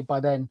second day. By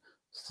then,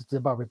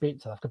 Zimbabwe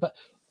beat South Africa. But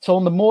so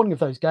on the morning of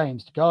those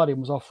games, The Guardian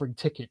was offering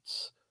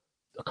tickets,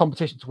 a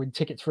competition to win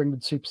tickets for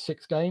England Super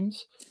 6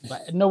 games.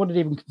 But no one had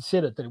even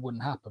considered that it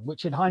wouldn't happen,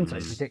 which in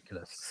hindsight is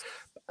ridiculous.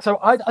 So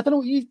I don't know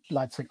what you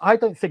lads think. I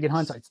don't think in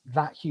hindsight it's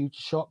that huge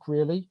a shock,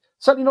 really.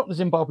 Certainly not that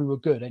Zimbabwe were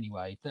good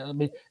anyway. I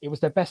mean, it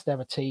was their best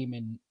ever team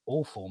in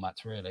all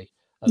formats, really.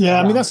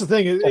 Yeah, that's the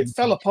thing. It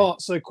fell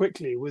apart so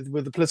quickly with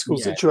the political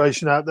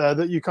situation out there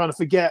that you kind of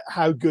forget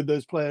how good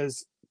those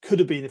players could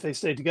have been if they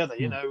stayed together.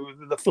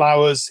 The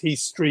Flowers, Heath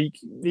Streak,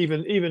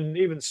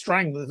 even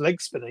Strang, the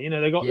leg spinner.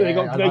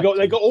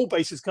 They got all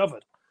bases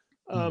covered.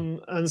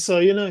 And so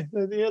they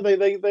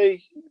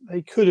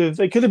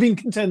could have been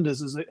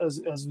contenders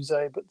as we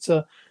say, but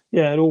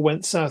it all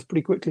went south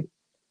pretty quickly.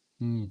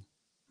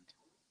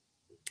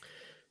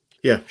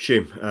 Yeah,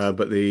 shame,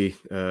 but they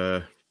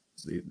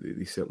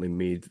certainly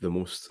made the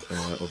most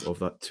of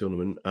that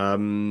tournament.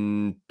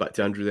 Back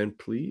to Andrew then,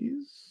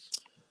 please.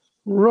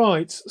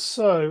 Right,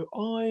 so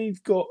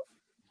I've got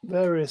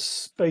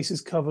various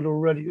bases covered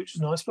already, which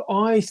is nice, but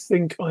I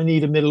think I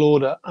need a middle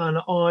order, and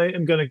I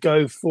am going to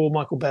go for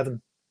Michael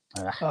Bevan.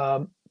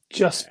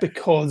 Just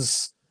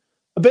because,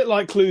 a bit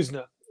like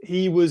Klusner,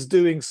 he was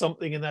doing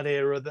something in that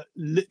era that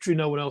literally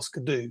no one else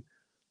could do,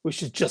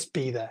 which is just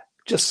be there,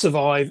 just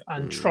survive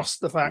and trust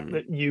the fact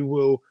that you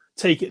will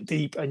take it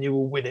deep and you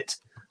will win it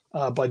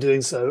by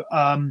doing so.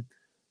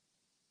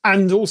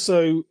 And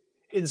also,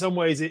 in some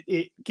ways,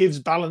 it gives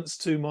balance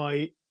to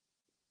my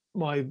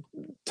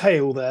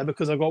tail there,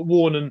 because I've got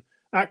Warren and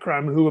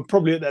Akram, who were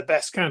probably at their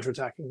best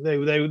counter-attacking. They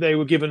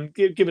were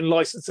given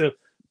license to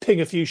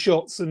ping a few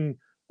shots and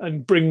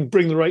bring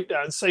the rate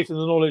down, safe in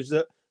the knowledge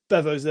that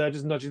Bevo's there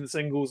just nudging the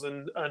singles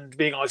and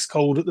being ice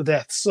cold at the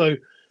death. So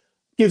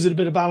gives it a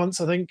bit of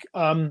balance, I think.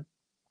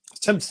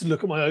 Tempted to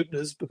look at my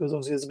openers because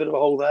obviously there's a bit of a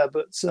hole there,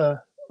 but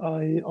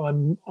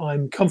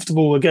I'm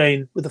comfortable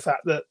again with the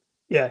fact that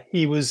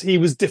he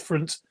was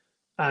different,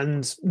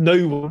 and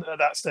no one at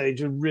that stage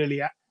had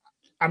really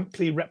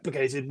amply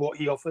replicated what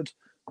he offered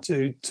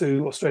to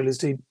Australia's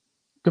team.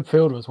 Good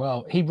fielder as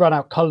well. He ran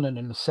out Cullinan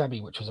in the semi,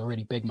 which was a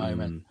really big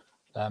moment.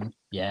 At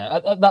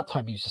that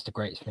time he was just the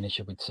greatest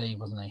finisher we'd seen,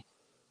 wasn't he?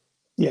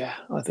 Yeah,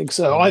 I think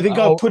so. I think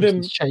I'll put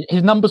him.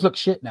 His numbers look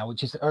shit now,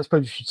 which is, I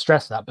suppose you should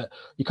stress that, but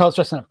you can't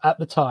stress enough at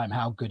the time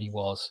how good he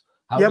was.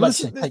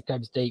 Take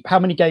games deep. How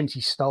many games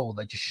he stole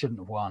they just shouldn't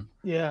have won.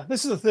 Yeah,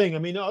 this is the thing. I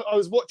mean, I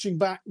was watching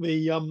back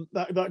the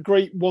that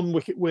great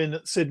 1-wicket win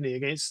at Sydney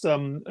against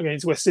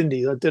West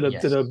Indies. I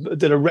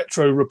did a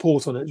retro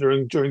report on it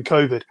during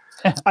COVID,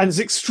 and it's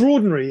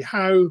extraordinary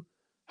how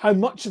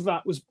much of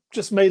that was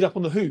just made up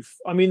on the hoof.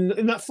 I mean,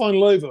 in that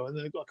final over, and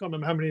I can't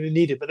remember how many they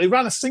needed, but they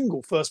ran a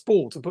single first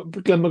ball to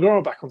put Glenn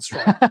McGrath back on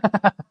strike.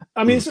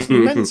 I mean, it's just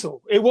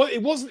mental. It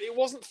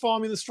wasn't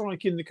farming the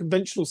strike in the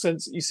conventional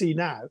sense that you see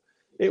now.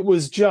 It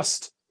was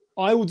just,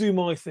 I will do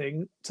my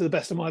thing to the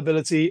best of my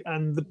ability,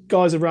 and the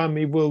guys around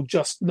me will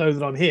just know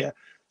that I'm here,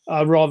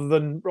 rather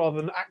than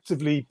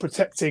actively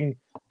protecting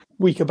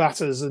weaker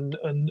batters and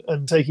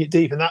taking it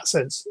deep in that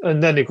sense.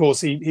 And then, of course,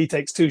 he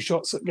takes 2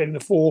 shots at getting the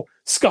 4,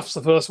 scuffs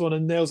the first one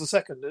and nails the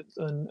second,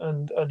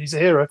 and he's a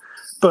hero.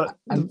 But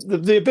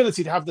the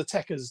ability to have the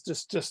techers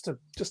just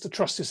to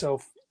trust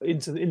yourself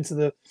into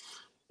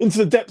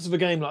the depths of a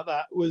game like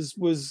that was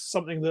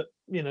something that,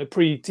 you know,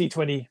 pre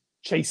T20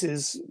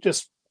 chases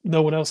just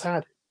no one else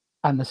had.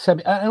 And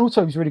and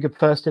also it was really good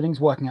first innings,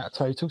 working out a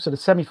total. So the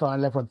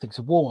semi-final, everyone thinks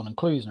of Warne and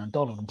Klusner and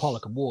Donald and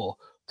Pollock and War.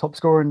 Top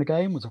scorer in the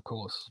game was, of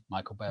course,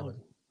 Michael Bevan.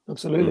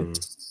 Absolutely.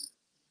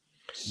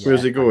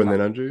 Where's he going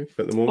then, Andrew?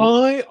 At the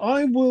moment,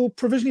 I will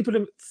provisionally put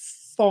him at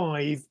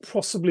 5,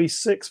 possibly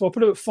 6. Well, I'll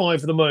put him at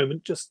 5 for the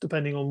moment, just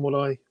depending on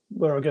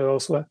where I go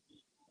elsewhere.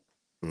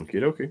 Okay.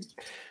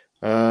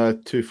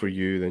 2 for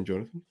you then,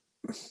 Jonathan.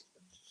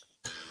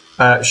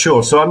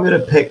 Sure. So I'm going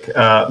to pick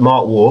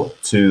Mark Waugh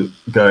to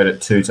go in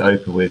at 2 to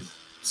open with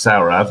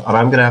Saurav, and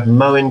I'm going to have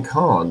Moin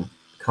Khan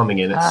coming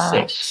in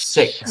at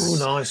 6.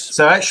 Oh, nice.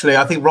 So actually,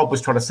 I think Rob was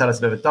trying to sell us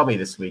a bit of a dummy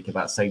this week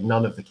about saying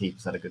none of the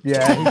keepers had a good.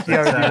 Yeah, he's the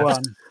only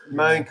one.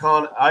 Moin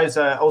Khan. I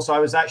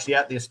was actually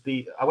at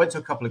I went to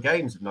a couple of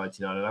games of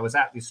 '99, and I was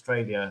at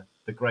the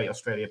Great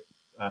Australia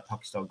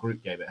Pakistan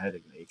group game at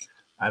Headingley.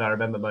 And I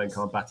remember Moin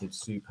Khan batted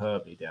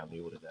superbly down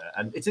the order there.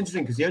 And it's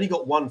interesting because he only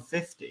got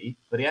 150,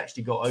 but he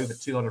actually got over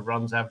 200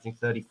 runs, averaging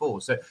 34.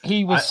 So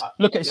he was,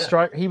 look at his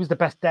strike, he was the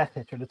best death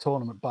hitter in the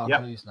tournament, bar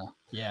Klusner.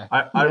 Yeah.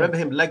 I remember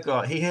him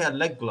he had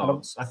leg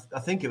glance. I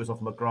think it was off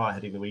McGrath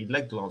heading where he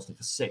leg glanced it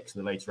for 6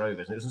 in the later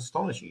overs. And it was an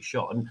astonishing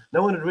shot. And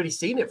no one had really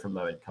seen it from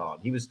Moin Khan.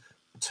 He was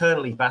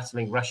eternally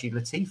battling Rashid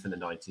Latif in the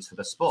 90s for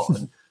the spot.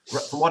 And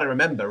from what I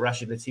remember,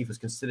 Rashid Latif was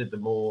considered the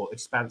more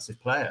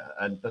expansive player,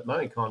 but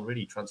Moin Khan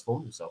really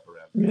transformed himself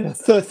around. Yeah,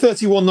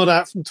 31 not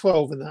out from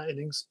 12 in that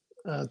innings.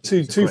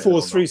 2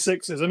 4s, 3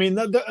 6s. I mean,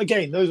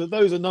 again,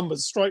 those are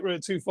numbers. Strike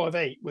rate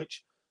 258,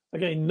 which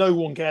again, no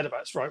one cared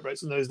about strike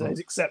rates in those days,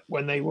 except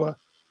when they were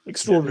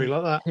extraordinary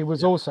like that. He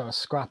was also a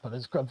scrapper.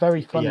 There's a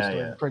very funny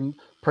story in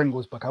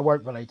Pringle's book. I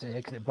won't relate it here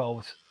because it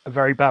involves a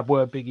very bad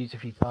word being used a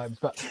few times,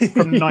 but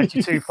from the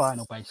 92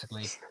 final,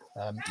 basically.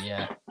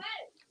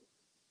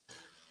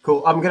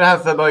 Cool. I'm going to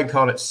have Moin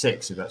Khan at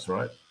 6, if that's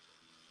right.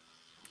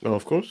 Oh,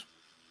 of course.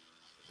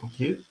 Thank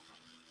you.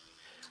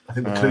 I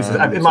think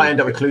it might end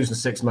up with Klusner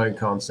 6, Moin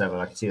Khan 7.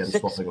 I can see them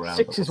swapping around.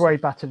 6 is where he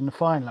batted in the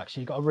final,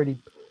 actually. He got a really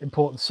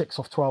important 6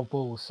 off 12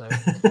 balls. So.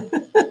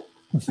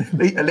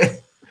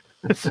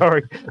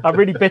 Sorry, I'm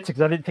really bitter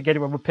because I didn't think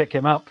anyone would pick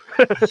him up.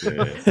 I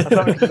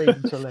don't think leave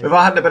him till if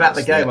I hadn't been at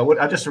the game,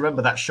 I just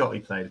remember that shot he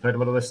played. He played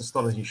one of the most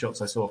astonishing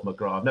shots I saw from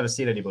McGrath. I've never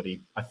seen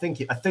anybody. I think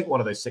one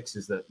of those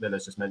 6s that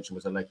Miller's just mentioned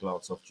was a leg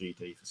glance off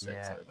GT for 6.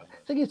 Yeah.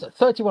 The thing is,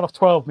 31 off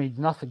 12 means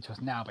nothing to us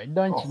now, but in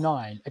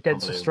 99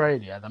 against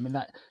Australia, I mean,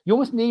 that you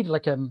almost need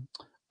like an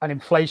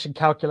inflation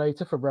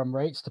calculator for run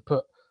rates to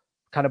put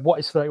kind of what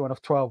is 31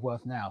 off 12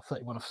 worth now.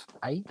 31 off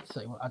 8,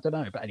 31, I don't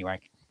know, but anyway.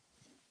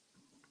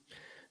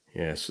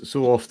 Yes,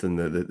 so often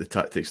the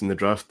tactics in the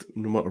draft,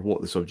 no matter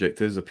what the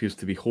subject is, appears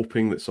to be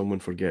hoping that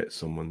someone forgets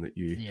someone that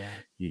you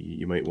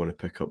might want to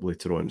pick up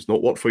later on. It's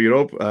not worked for you,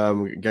 Rob.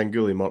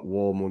 Ganguly, Mark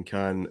Waugh, Moin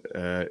Khan,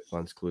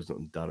 Lance Closn't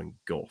and Darren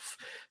Gough.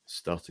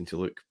 Starting to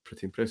look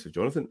pretty impressive.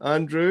 Jonathan,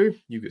 Andrew,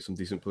 you've got some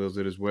decent players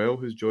there as well.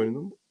 Who's joining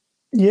them?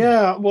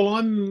 Yeah, well,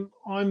 I'm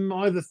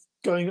either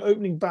going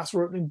opening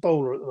batter or opening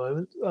bowler at the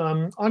moment.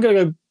 I'm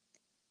going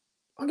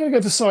to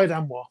go for Syed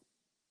Anwar.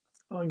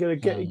 I'm going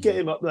to get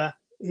him up there.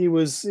 He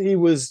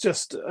was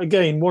just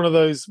again one of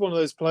those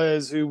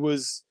players who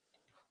was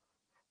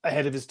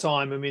ahead of his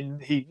time. I mean,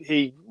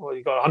 he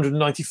got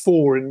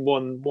 194 in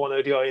one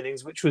ODI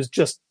innings, which was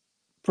just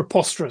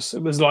preposterous.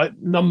 It was like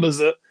numbers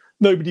that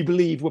nobody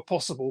believed were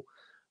possible.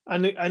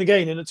 And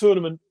again, in a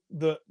tournament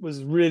that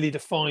was really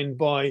defined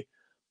by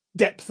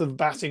depth of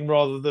batting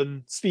rather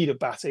than speed of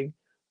batting,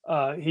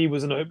 he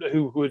was an opener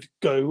who would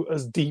go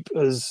as deep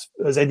as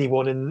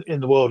anyone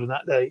in the world in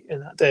that day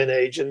and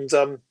age.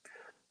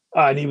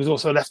 And he was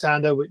also a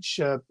left-hander, which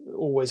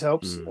always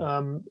helps.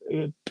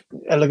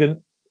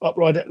 Elegant,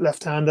 upright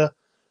left-hander,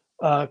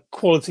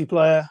 quality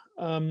player.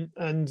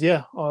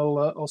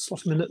 I'll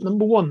slot him in at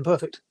number 1.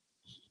 Perfect.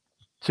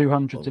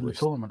 200s in the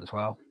tournament as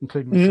well,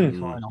 including the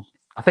semi-final.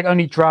 I think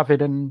only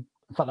Dravid and,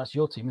 in fact, that's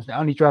your team, isn't it?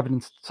 Only Dravid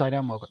and Syed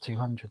Anwar got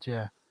 200s,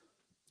 yeah.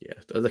 Yeah,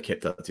 I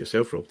kept that to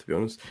yourself, Rob, to be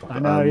honest. I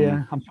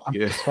know,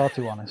 I'm far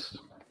too honest.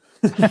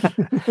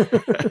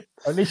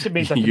 At least it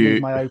means I can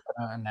lose my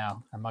opener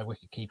now and my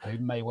wicket keeper, who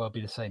may well be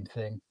the same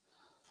thing.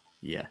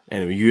 Yeah.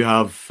 Anyway, you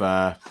have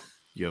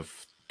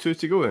 2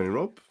 to go then,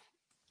 Rob.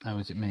 Oh,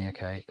 is it me?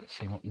 Okay. Let's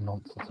see what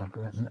nonsense I've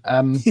written.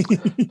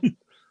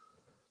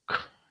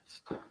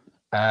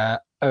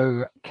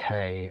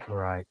 Okay,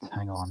 right.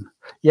 Hang on.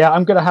 Yeah,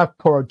 I'm going to have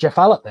poor Jeff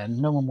Allott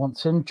then. No one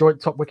wants him.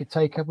 Joint top wicket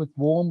taker with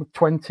Warne with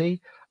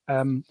 20.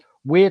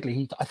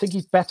 Weirdly, I think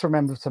he's better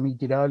remembered for something he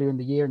did earlier in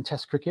the year in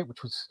Test cricket,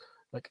 which was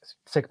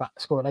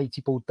score an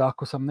 80-ball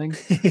duck or something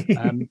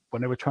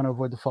when they were trying to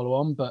avoid the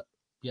follow-on. But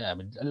yeah, I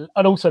mean,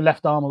 and also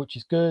left armour, which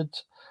is good.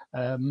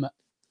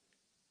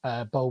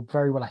 Bowled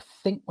very well, I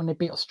think, when they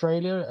beat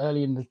Australia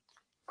early in the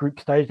group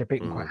stage. They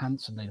beat them quite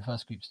handsomely in the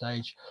first group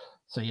stage.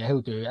 So yeah,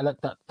 he'll do.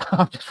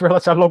 I just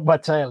realised how long my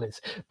tail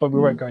is, but we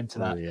won't go into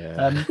that.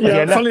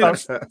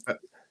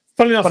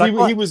 Funny enough,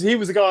 But he was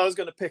the guy I was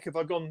going to pick if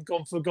I'd gone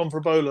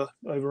for bowler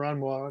over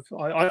Anwar.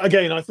 I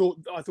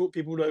thought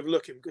people would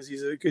overlook him because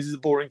he's a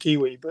boring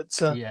Kiwi. But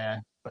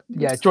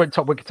joint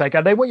top wicket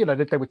taker. They were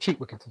they were cheap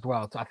wickets as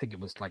well. So I think it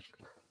was like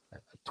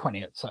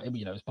 20. So it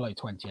was below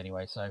 20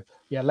 anyway. So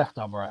yeah, left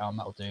arm, right arm,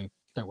 that'll do.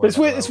 Don't worry.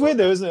 It's weird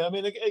though, isn't it? I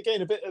mean,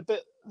 again, a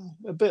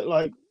bit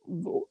like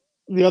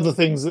the other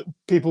things that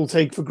people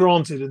take for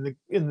granted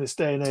in this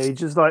day and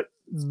age is like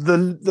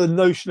the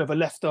notion of a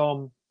left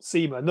arm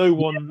seamer. No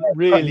one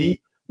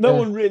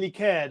really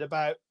cared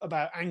about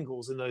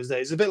angles in those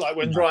days. A bit like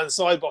when Brian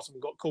Sidebottom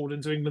got called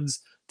into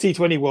England's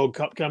T20 World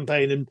Cup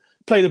campaign and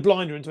played a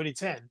blinder in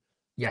 2010.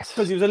 Yes,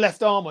 because he was a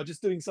left armer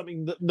just doing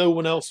something that no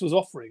one else was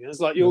offering. And it's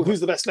like, who's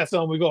the best left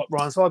arm we got?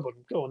 Brian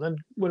Sidebottom. Go on then,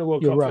 win a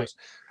World Cup. Right.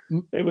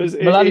 It was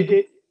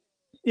Mullally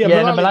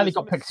Mullally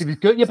got picked because he was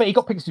good. Yeah, but he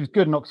got picked because he was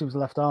good, not because he was a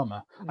left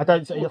armer. I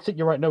think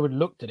you're right. No one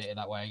looked at it in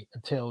that way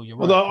until you're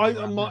right.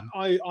 Although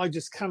I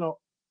just cannot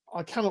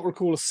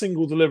recall a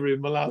single delivery of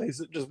Mullally's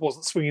that just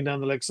wasn't swinging down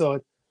the leg side.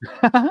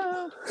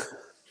 I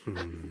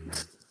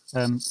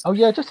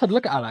just had a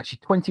look at that actually.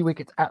 20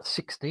 wickets at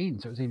 16,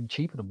 so it was even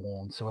cheaper than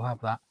Warren. So we'll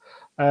have that.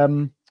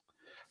 God,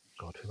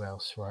 who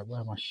else? Right,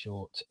 where am I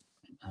short?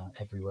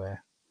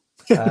 Everywhere.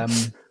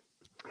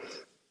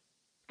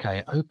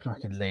 Okay, open. I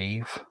can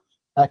leave.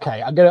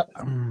 Okay, I'm gonna.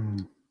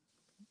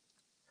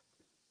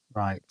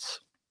 Right,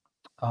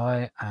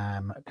 I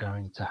am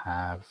going to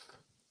have.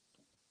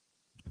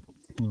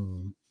 I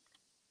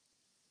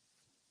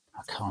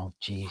can't.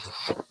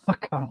 Jesus, I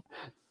can't.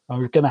 I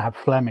was going to have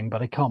Fleming,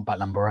 but I can't bat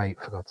number 8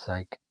 for God's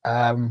sake.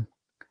 Oh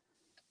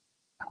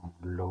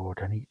Lord,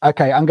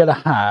 okay. I'm going to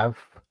have.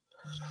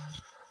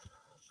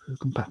 Who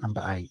can bat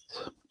number 8?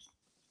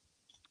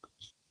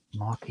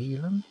 Mark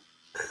Elam.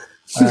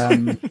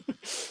 I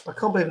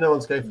can't believe no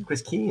one's going for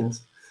Chris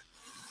Keens.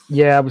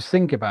 Yeah, I was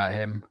thinking about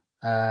him.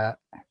 God.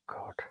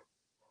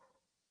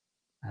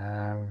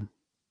 Hang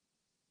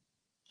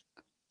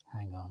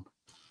on.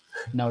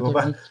 No,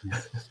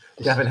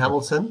 Gavin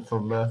Hamilton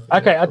from.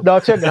 Okay, I'm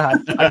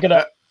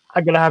gonna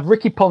have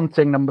Ricky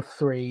Ponting number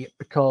 3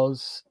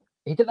 because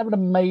he didn't have an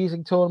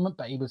amazing tournament,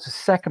 but he was the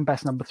second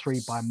best number 3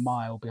 by a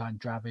mile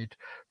behind Dravid.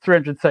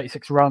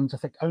 336 runs. I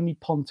think only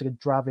Ponting and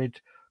Dravid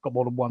got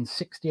more than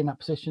 160 in that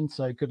position.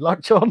 So good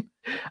luck, John.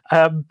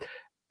 And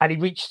he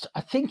reached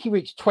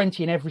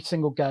 20 in every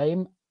single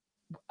game,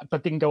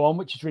 but didn't go on,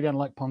 which is really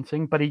unlike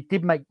Ponting. But he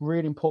did make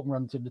really important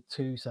runs in the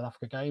 2 South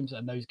Africa games,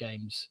 and those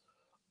games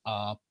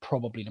are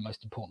probably the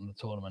most important in the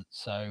tournament.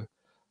 So,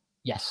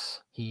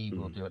 yes, he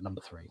will do it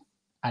number 3.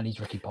 And he's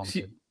Ricky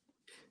Ponting.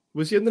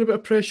 Was he under a bit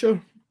of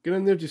pressure? Get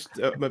in there, just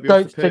maybe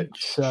Don't off the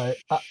pitch? think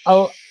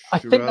so. I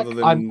think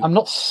I'm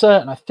not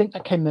certain. I think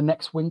that came the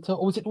next winter.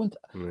 Or was it winter?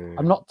 Yeah.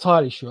 I'm not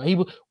entirely sure. He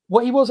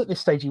was at this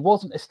stage. He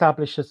wasn't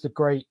established as the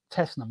great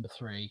Test number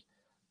 3.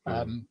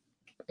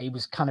 He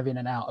was kind of in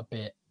and out a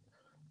bit.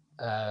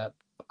 I'm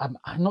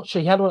not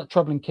sure. He had all that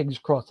trouble in King's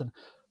Cross, and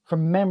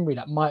from memory,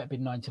 that might have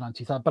been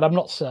 1990, but I'm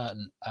not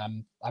certain.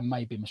 I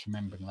may be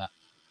misremembering that.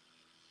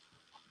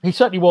 He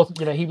certainly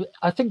wasn't.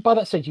 I think by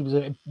that stage he was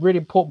a really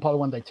important part of the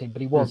one-day team,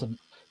 but he wasn't.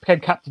 Became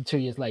captain 2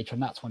 years later,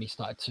 and that's when he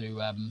started to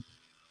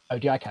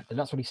ODI captain.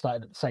 That's when he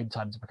started at the same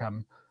time to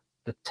become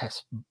the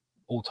Test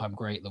all-time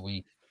great that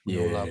we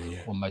all love,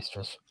 or most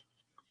of us.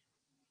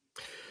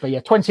 But yeah,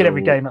 20 in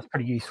every game, that's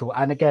pretty useful.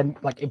 And again,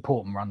 like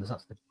important runners,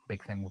 that's the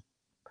big thing with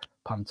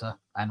punter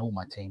and all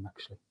my team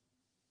actually.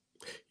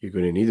 You're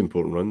going to need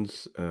important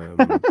runs. Yeah,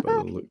 but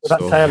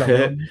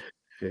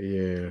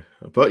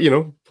plenty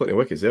of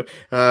wickets there.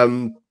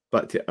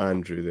 Back to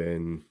Andrew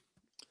then.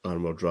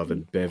 Anwar,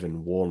 Dravid,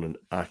 Bevan, Warren, and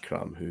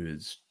Akram, who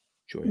is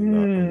joining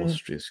that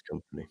illustrious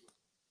company.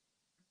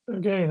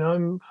 Again,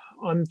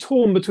 I'm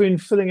torn between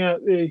filling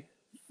out my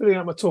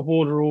top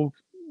order or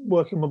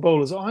working my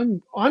bowlers.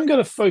 I'm going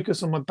to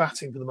focus on my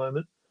batting for the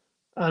moment,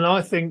 and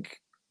I think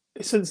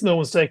since no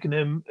one's taken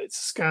him, it's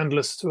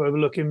scandalous to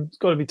overlook him. It's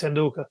got to be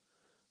Tendulkar.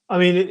 I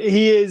mean,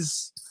 he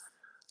is.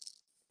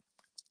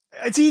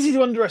 It's easy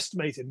to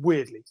underestimate him.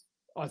 Weirdly,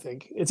 I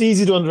think it's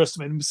easy to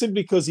underestimate him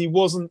simply because he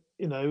wasn't.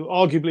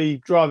 Arguably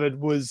Dravid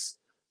was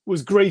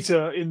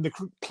greater in the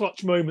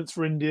clutch moments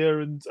for India,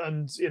 and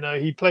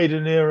he played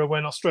in an era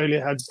when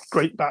Australia had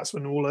great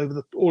batsmen all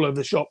over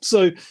the shop.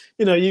 So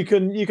you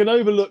can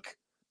overlook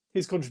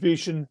his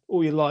contribution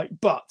all you like,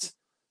 but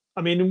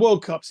I mean in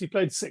World Cups he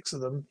played 6 of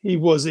them. He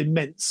was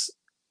immense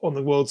on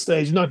the world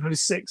stage. In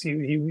 1996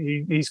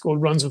 he scored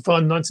runs for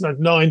fun.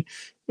 1999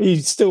 he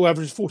still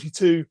averaged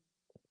 42.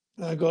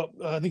 I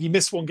think he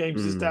missed one game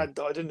because his dad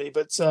died, didn't he?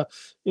 But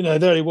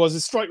there he was.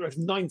 His strike rate of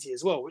 90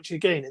 as well, which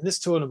again in this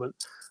tournament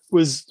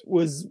was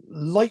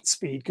light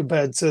speed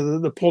compared to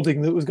the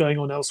plodding that was going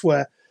on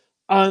elsewhere.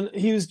 And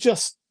he was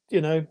just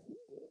the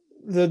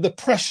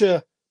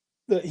pressure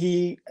that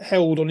he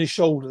held on his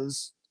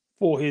shoulders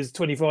for his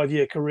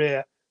 25-year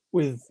career,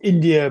 with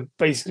India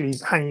basically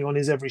hanging on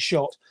his every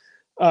shot,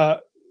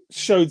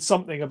 showed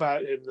something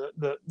about him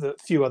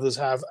that few others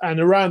have. And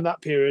around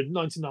that period,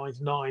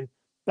 1999.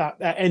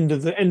 that end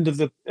of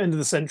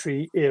the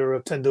century era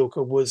of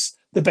Tendulkar was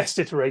the best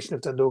iteration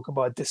of Tendulkar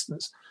by a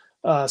distance.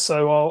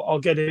 So I'll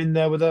get it in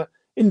there with a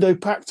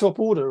Indo-Pac top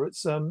order.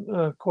 It's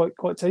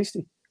quite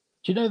tasty.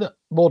 Do you know that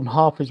more than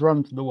half his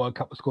runs in the World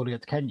Cup was scored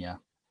against Kenya?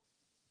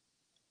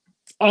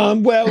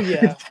 Well,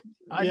 yeah,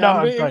 I yeah.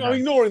 know, I'm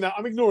ignoring that.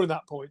 I'm ignoring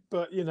that point,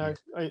 but you know,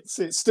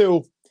 it's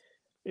still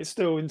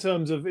in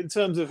terms of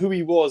who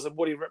he was and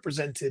what he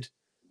represented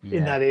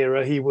in that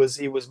era. He was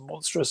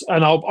monstrous.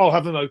 And I'll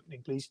have an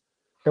opening, please.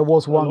 There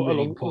was one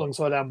really important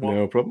alongside Anwar.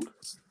 No problem.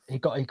 He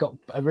got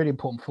a really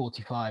important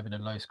 45 in a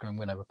low scoring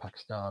win over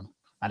Pakistan,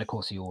 and of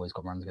course he always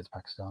got runs against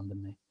Pakistan,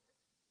 didn't he?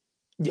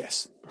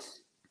 Yes.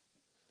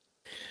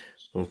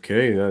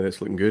 Okay,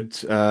 that's looking good.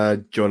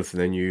 Jonathan,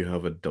 then you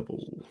have a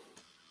double.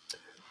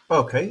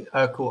 Okay,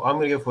 cool. I'm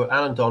going to go for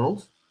Alan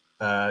Donald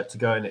to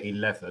go in at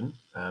 11,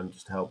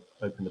 just to help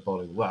open the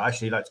bowling. Well,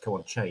 actually, he'd like to come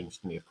on change,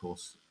 didn't he, of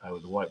course,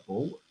 with the white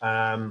ball.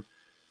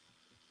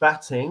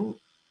 Batting,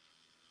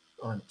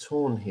 I'm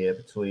torn here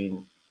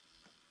between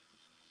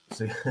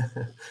the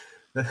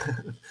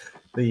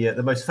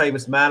most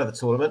famous man of the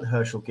tournament,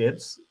 Herschel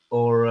Gibbs,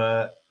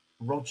 or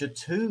Roger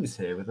Toos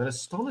here with an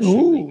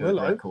astonishingly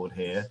good record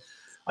here.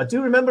 I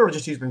do remember Roger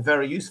Toos being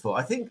very useful.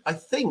 I think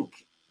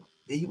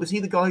he was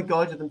the guy who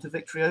guided them to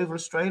victory over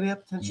Australia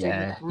potentially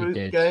in the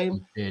group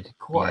game. He did.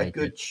 Quite a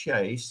good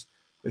chase.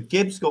 But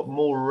Gibbs got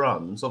more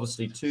runs,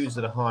 obviously Toos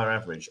at a higher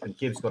average, and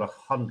Gibbs got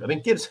 100. I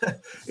mean, Gibbs,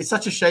 it's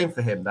such a shame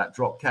for him that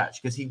drop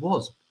catch because he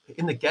was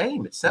in the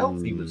game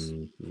itself. He was,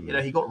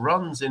 he got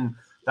runs in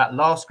that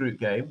last group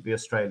game via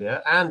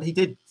Australia, and he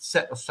did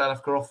set South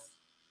Africa off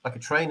like a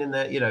train in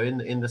there,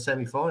 in the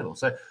semi-final.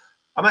 So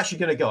I'm actually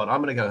going to go on.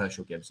 I'm going to go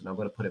Herschel Gibbs, and I'm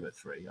going to put him at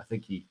 3. I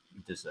think he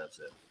deserves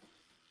it.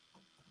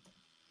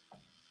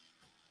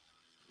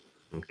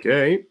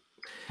 Okay.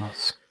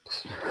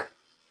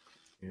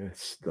 Yeah,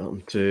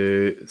 starting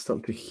to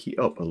heat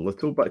up a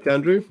little. Back to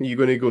Andrew. Are you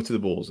going to go to the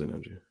balls then,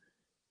 Andrew?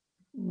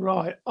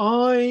 Right.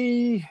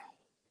 I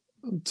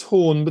am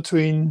torn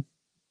between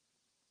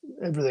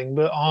everything,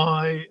 but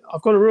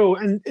I've got a real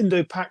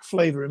Indo-Pac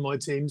flavour in my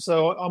team,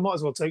 so I might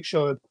as well take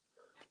Shoaib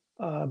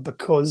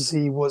because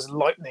he was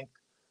lightning.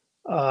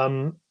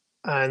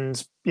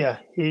 And yeah,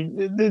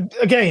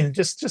 again,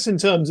 just in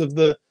terms of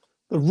the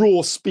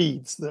raw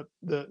speeds that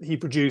he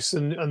produced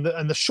and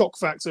the shock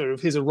factor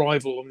of his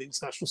arrival on the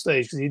international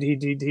stage, because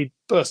he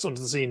burst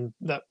onto the scene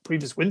that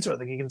previous winter, I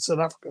think, against South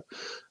Africa.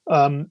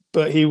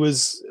 But he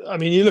was, I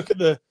mean, you look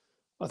at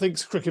I think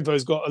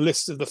Cricketvo's got a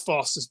list of the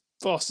fastest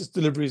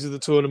deliveries of the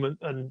tournament,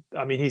 and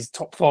I mean he's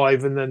top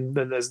 5, and then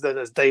there's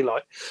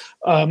daylight.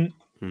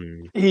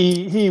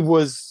 He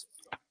was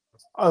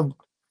a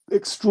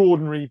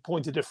extraordinary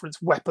point of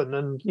difference weapon,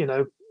 and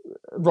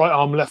right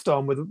arm, left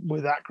arm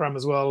with Akram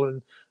as well,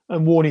 and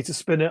Warney to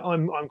spin it.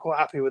 I'm quite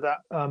happy with that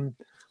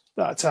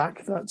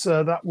attack.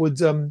 That would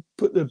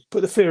put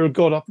the fear of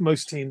God up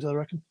most teams, I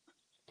reckon.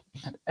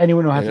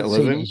 Anyone who hasn't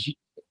seen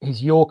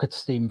his Yorker to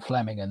Stephen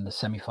Fleming in the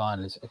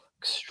semi-final is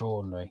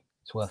extraordinary.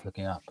 It's worth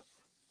looking up.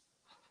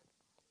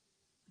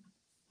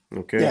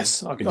 Okay.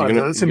 Yes,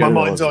 it's in my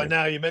mind's eye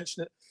now. You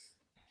mention it.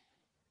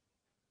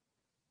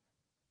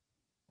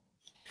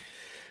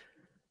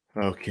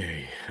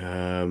 Okay.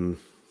 Yeah,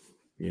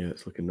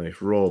 it's looking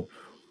nice. Rob,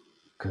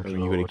 Good how are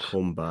you going to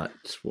combat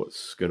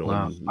what's going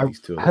on in these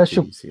two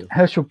teams here?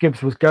 Herschel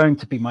Gibbs was going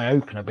to be my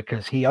opener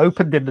because he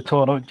opened in the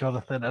tournament,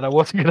 Jonathan, and I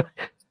wasn't going to.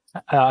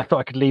 I thought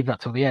I could leave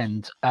that till the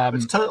end.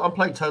 I'm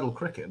playing total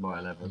cricket in my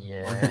 11.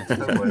 Yeah.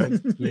 Don't worry.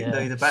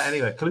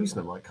 Anyway,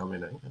 Klusner might come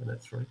in at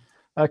 3.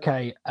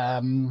 Okay.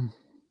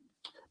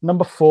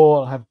 Number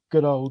 4, I have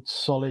good old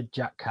solid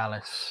Jack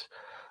Callis,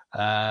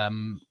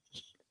 who,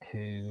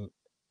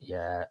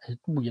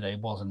 he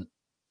wasn't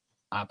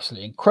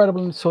absolutely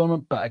incredible in the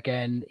tournament, but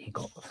again, he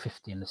got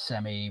 50 in the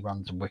semi,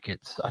 runs and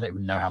wickets. I don't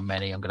even know how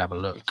many. I'm going to have a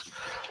look.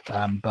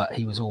 But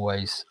he was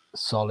always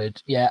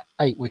solid. Yeah,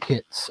 8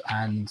 wickets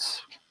and,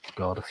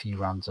 God, a few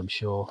runs, I'm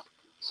sure,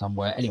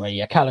 somewhere. Anyway,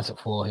 yeah, Callis at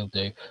 4, he'll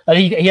do. And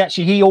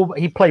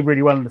he played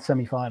really well in the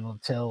semi-final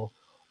until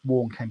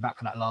Warren came back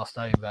for that last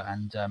over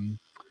and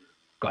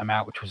got him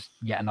out, which was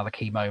yet another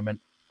key moment.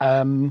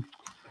 I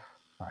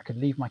could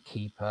leave my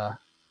keeper.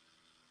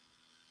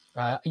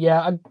 I'm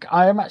going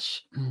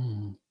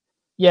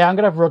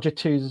to have Roger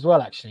Toos as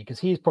well, actually, because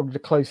he's probably the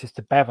closest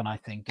to Bevan, I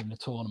think, in the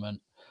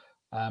tournament.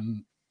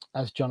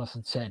 As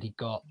Jonathan said, he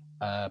got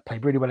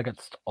played really well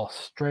against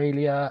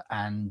Australia,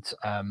 and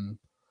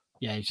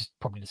he's just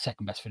probably the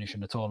second best finisher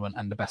in the tournament,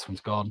 and the best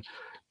one's gone.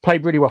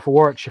 Played really well for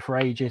Warwickshire for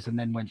ages, and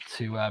then went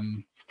to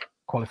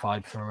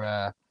qualified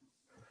for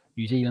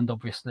New Zealand,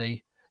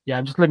 obviously. Yeah,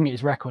 I'm just looking at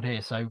his record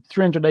here. So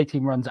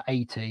 318 runs at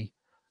 80.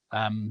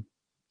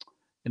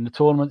 In the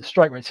tournament,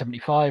 strike rate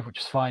 75, which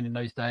is fine in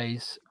those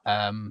days.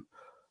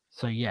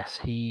 So yes,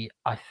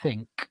 I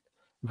think,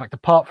 in fact,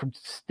 apart from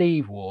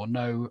Steve Waugh,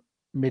 no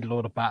middle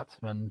order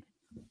batsman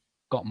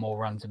got more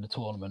runs in the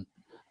tournament.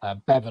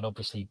 Bevan,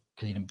 obviously,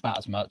 because he didn't bat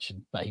as much,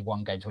 but he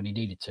won games when he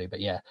needed to.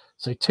 But yeah,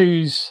 so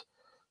Toos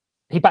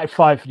he batted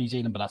 5 for New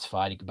Zealand, but that's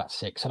fine. He can bat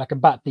 6, and I can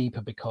bat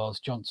deeper because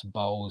Johnson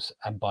bowls,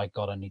 and by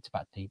God, I need to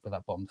bat deep with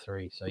that bottom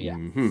 3. So yeah,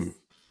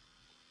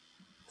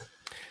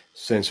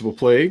 sensible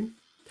play.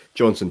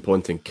 Johnson,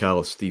 Ponting,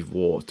 Callis, Steve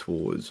Watt,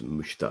 Twoz,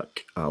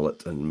 Mushtaq,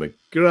 Allett, and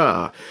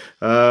McGrath.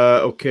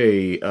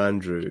 Okay,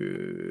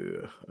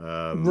 Andrew.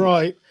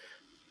 Right.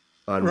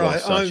 Anwar,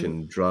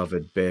 Sachin,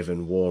 Dravid,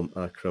 Bevan, Warm,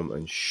 Akram,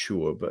 and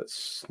Shore. But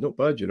it's not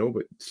bad,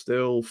 but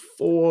still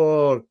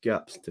 4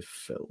 gaps to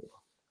fill.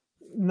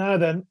 Now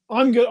then,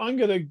 I'm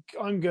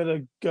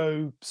gonna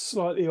go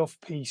slightly off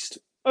piste,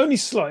 only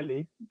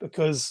slightly,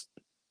 because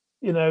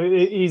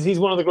he's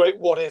one of the great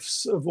what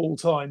ifs of all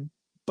time.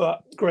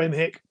 But Graham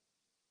Hick,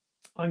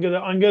 I'm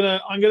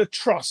gonna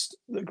trust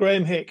that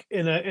Graham Hick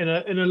in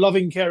a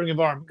loving, caring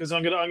environment, because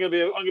I'm gonna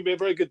be a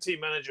very good team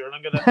manager, and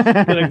I'm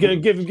gonna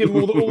give him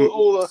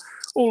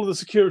all the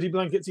security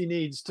blankets he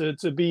needs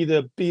to be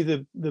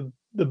the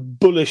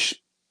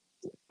bullish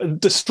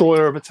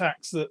destroyer of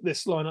attacks that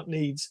this lineup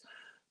needs.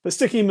 But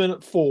sticking him in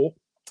at 4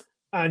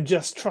 and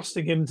just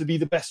trusting him to be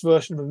the best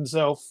version of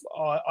himself,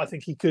 I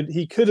think he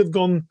could have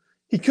gone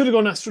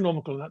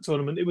astronomical in that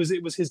tournament. It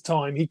was his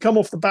time. He'd come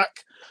off the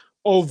back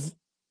of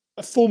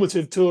a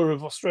formative tour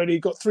of Australia. He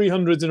got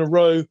 300s in a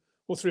row,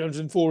 or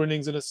 304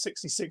 innings, and a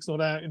 66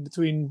 not out in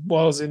between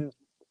whiles on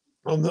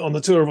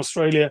the tour of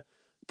Australia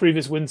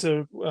previous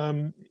winter.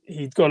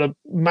 He'd got a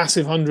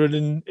massive 100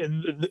 in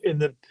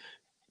the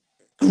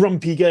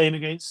grumpy game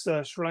against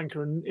Sri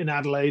Lanka in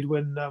Adelaide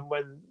when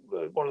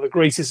one of the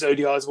greatest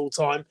ODIs of all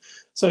time.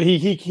 So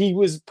he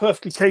was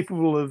perfectly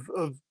capable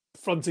of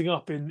fronting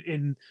up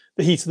in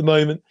the heat of the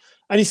moment,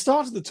 and he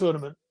started the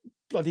tournament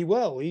bloody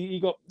well. He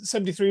got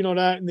 73 not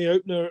out in the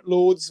opener at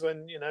Lords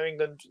when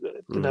England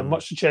didn't have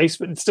much to chase,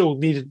 but still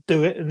needed to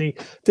do it, and he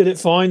did it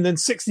fine. Then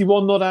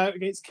 61 not out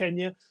against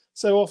Kenya.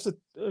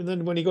 And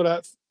then when he got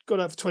out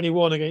for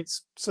 21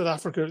 against South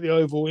Africa at the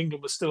Oval,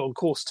 England was still on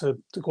course to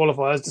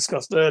qualify, as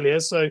discussed earlier.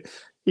 So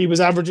he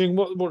was averaging,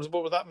 what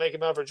would that make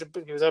him average?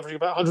 He was averaging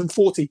about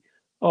 140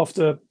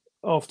 after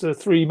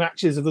 3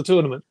 matches of the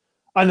tournament,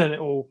 and then it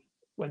all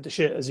went to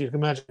shit, as you can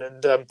imagine.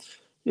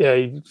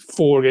 And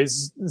 4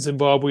 against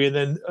Zimbabwe, and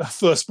then a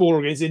first ball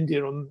against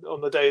India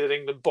on the day that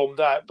England bombed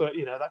out. But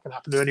that can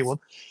happen to anyone.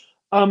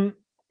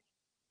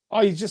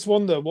 I just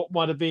wonder what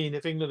might have been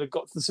if England had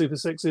got to the Super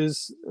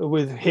Sixes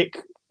with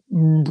Hick,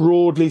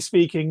 broadly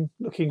speaking,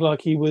 looking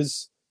like he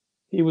was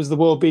the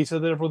world beater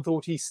that everyone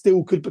thought he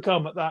still could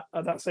become at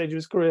that stage of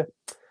his career.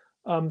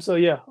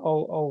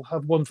 I'll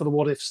have one for the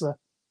what ifs there.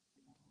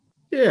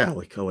 Yeah,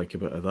 I like a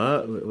bit of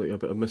that, like a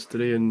bit of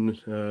mystery and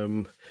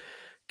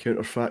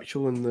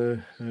counterfactual in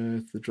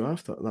the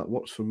draft. That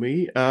works for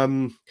me.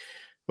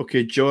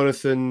 Okay,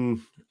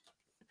 Jonathan,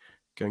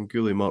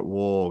 Ganguly, Mark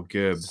Waugh,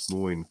 Gibb,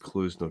 Moyne,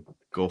 Klusner,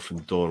 Goff,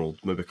 and Donald.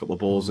 Maybe a couple of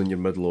balls in your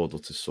middle order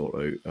to sort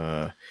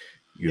out.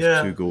 You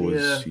have 2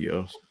 goals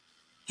here.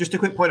 Just a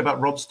quick point about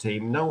Rob's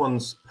team. No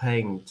one's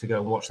paying to go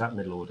and watch that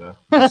middle order.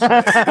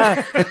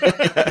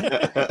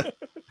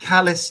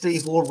 Callis,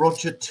 Steve, or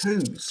Roger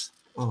Twos.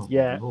 Oh,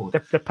 yeah,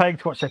 they're paying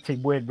to watch their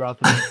team win rather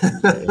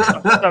than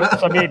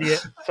some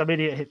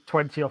idiot hit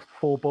 20 off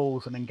 4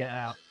 balls and then get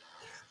out.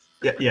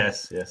 Yeah,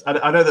 yes.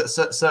 I know that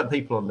certain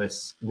people in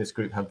this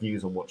group have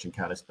views on watching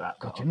Callis bat.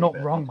 God, you're not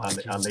wrong.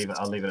 I'll leave it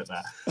at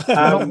that. You're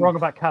not wrong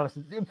about Callis.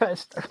 In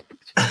fact,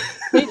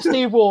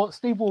 Steve Waugh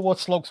was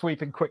slog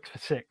sweeping quicks for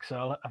 6, so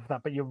I'll have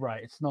that. But you're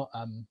right, it's not.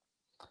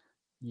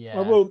 Yeah,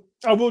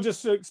 I will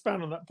just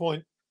expand on that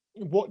point.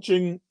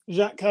 Watching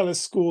Jacques Callis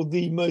score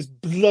the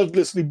most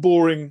bloodlessly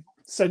boring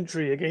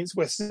century against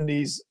West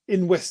Indies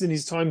in West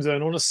Indies time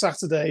zone on a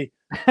Saturday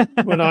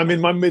when I'm in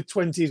my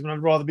mid-20s, when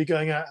I'd rather be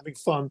going out having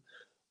fun,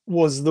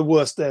 was the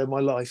worst day of my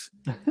life.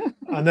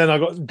 And then I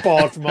got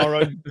barred from our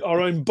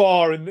own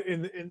bar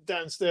in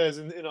downstairs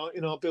in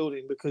our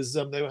building because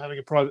they were having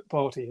a private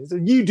party. So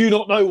you do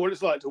not know what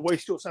it's like to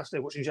waste your Saturday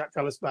watching Jacques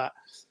Callis bat.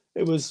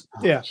 It was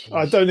geez.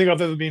 I don't think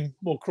I've ever been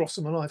more cross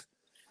in my life.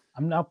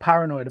 I'm now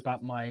paranoid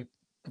about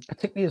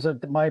particularly as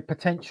my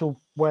potential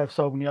way of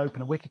solving the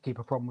opener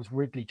wicketkeeper problem was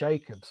Ridley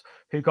Jacobs,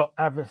 who got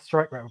average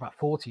strike rate of about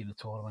 40 in the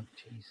tournament.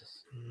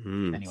 Jesus.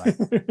 Anyway,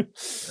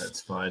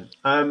 that's fine.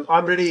 I'm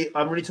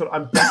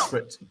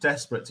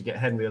desperate to get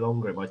Henry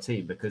Alonga in my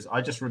team, because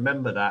I just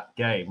remember that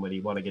game when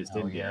he won against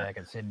India. Yeah,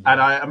 against India. And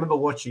I remember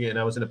watching it, and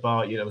I was in a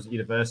bar, I was at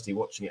university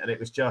watching it, and it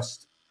was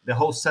just the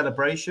whole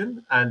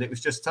celebration, and it was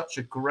just such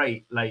a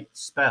great late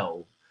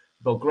spell.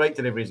 Well, great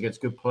deliveries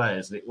against good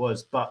players, and it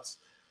was, but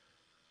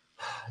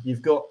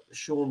you've got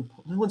Sean.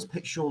 No one's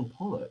picked Sean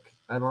Pollock,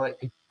 and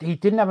he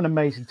didn't have an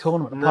amazing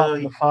tournament apart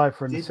from the 5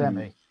 for in the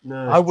semi.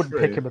 No, I wouldn't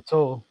pick him at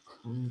all.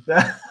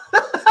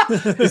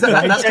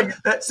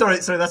 Sorry,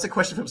 that's a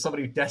question from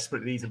somebody who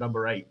desperately needs a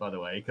number 8. By the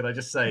way, can I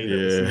just say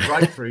that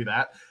right through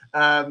that?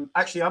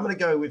 Actually, I'm going to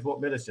go with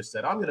what Miller's just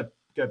said. I'm going to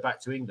go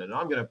back to England.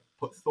 I'm going to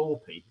put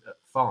Thorpe at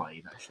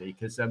 5, actually,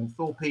 because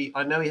Thorpe,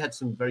 I know he had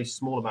some very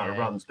small amount of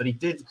runs, but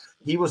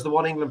he was the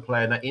one England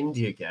player in that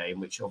India game,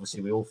 which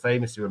obviously we all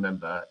famously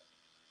remember,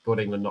 got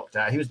England knocked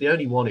out. He was the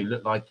only one who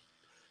looked like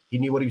he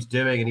knew what he was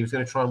doing, and he was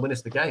going to try and win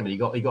us the game, and he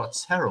got a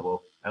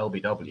terrible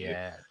LBW.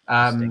 Yeah,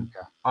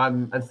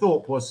 And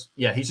Thorpe was,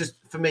 he's just,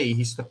 for me,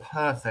 he's the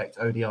perfect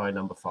ODI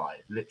number 5,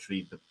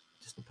 literally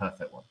just the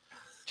perfect one.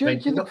 Do you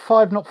think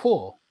 5, not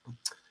 4?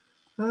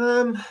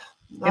 In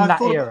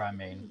that era, I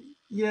mean.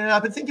 Yeah,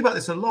 I've been thinking about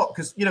this a lot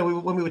because,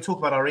 when we were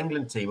talking about our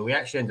England team, we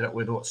actually ended up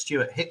with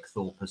Stuart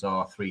Hickthorpe as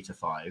our 3 to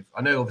 5.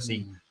 I know,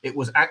 obviously, it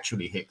was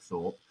actually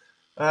Hickthorpe.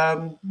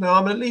 No,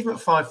 I'm going to leave him at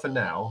 5 for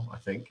now, I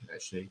think,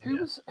 actually.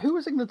 Who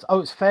was England?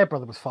 Oh, it's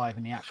Fairbrother was 5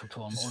 in the actual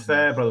tournament.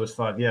 Fairbrother was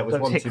 5, yeah. It was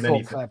one too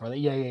many. Fairbrother.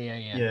 Yeah.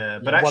 Yeah,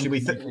 but actually,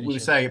 we were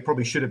saying it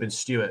probably should have been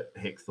Stuart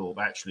Hickthorpe,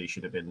 actually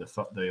should have been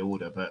the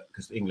order, but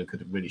because England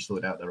could have really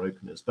sorted out their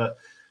openers. But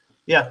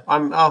yeah,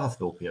 I'll have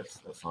Thorpe at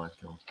 5.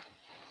 Go on.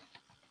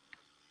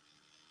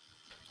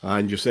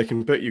 And your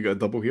second pick, you got a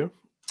double here.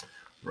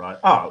 Right.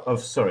 Oh,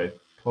 sorry.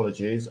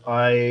 Apologies.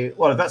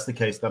 If that's the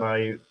case,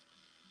 then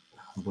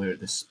we're at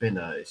the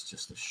spinner. It's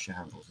just a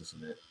shambles,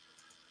 isn't it?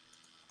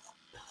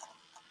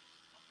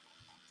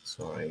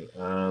 Sorry.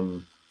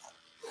 Oh,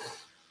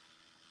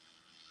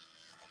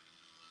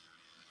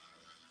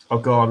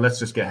 go on. Let's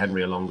just get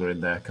Henry Alonga in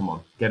there. Come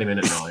on. Get him in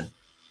at 9.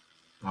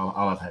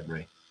 I'll have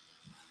Henry.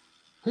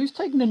 Who's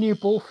taking a new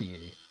ball for you?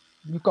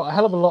 You've got a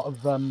hell of a lot of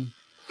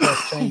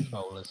first change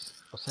bowlers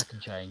or second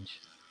change.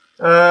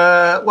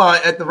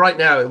 Right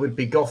now it would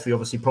be Goffey,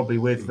 obviously, probably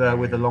with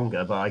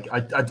Alonga. But I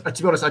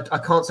to be honest, I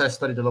can't say I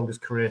studied Alonga's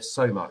career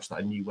so much that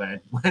I knew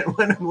when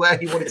where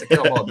he wanted to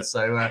come on.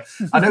 So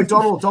I know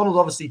Donald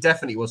obviously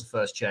definitely was a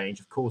first change.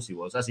 Of course he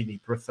was, as he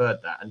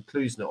preferred that. And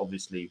Klusner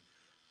obviously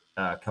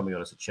coming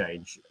on as a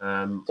change.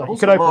 So you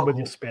could open with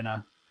your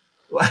spinner.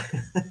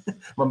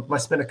 my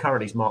spinner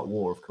currently is Mark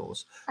Waugh, of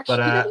course. Actually,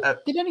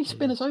 but did any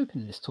spinners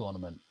open in this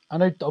tournament? I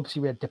know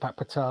obviously we had Deepak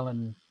Patel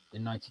in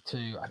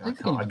 92.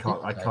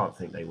 I can't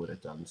think they would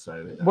have done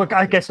so.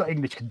 I guess for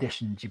English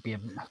conditions, you'd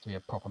have to be a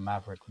proper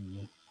maverick, wouldn't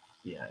you?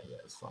 Yeah,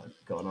 it's fine.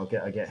 Go on,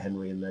 I get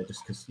Henry in there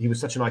just because he was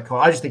such an icon.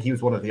 I just think he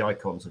was one of the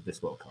icons of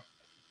this World Cup.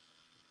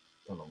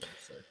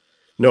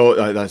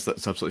 No, that's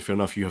absolutely fair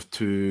enough. You have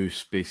 2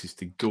 spaces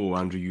to go,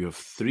 Andrew. You have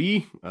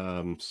 3,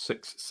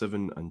 6,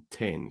 7, and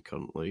 10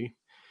 currently.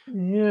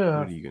 Yeah.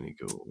 Where are you going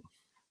to go?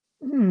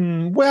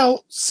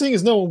 Well, seeing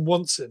as no one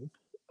wants him,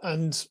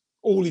 and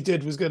all he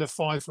did was get a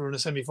 5 in a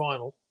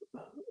semi-final,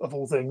 of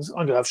all things, I'm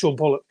going to have Sean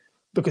Pollock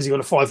because he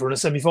got a 5 in a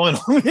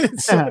semi-final.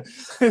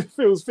 It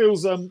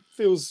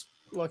feels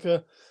like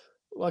a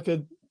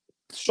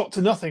shot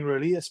to nothing,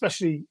 really.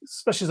 Especially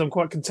as I'm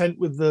quite content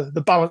with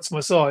the balance on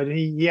my side.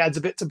 He adds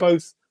a bit to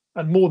both,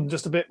 and more than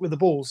just a bit with the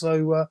ball.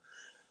 So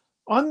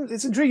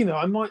it's intriguing though.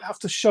 I might have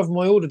to shove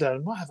my order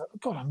down.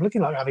 I'm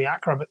looking like having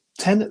Akram at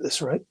 10 at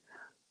this rate,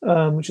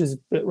 which is a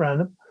bit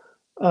random.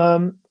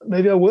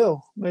 Maybe I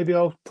will. Maybe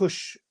I'll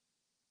push.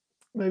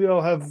 Maybe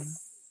I'll have.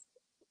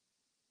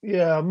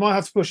 Yeah, I might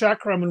have to push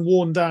Akram and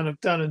Warren down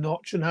a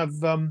notch and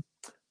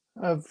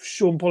have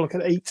Sean Pollock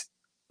at 8.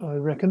 I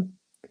reckon.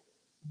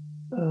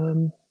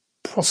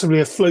 Possibly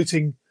a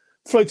floating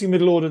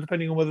middle order,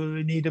 depending on whether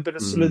they need a bit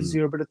of solidity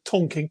or a bit of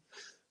tonking.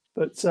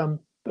 But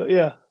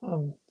yeah,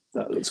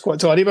 that looks quite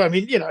tidy. But I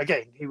mean,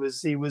 again, he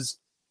was a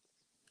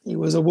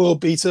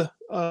world beater.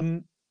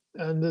 And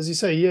as you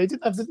say, he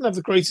didn't have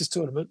the greatest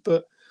tournament,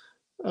 but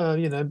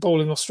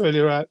bowling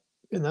Australia out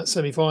in that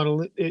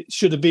semi-final, it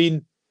should have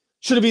been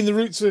the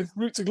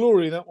route to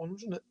glory, that one,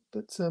 wasn't it?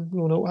 But we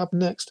all know what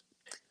happened next.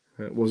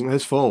 It wasn't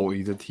his fault.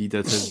 He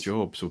did his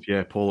job. So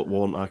yeah, Pollock,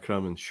 Warren,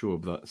 Akram, and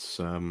Shoaib.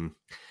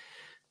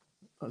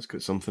 That's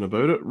got something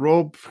about it.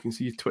 Rob, I can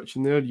see you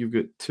twitching there. You've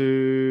got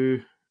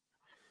 2.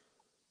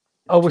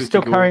 Oh, we're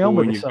still carrying on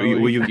with this.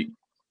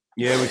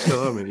 Yeah, we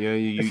still are. Yeah,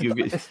 you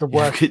get 2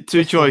 worst,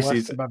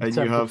 choices, and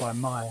you have by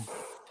mine.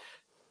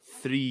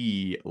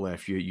 3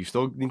 left. You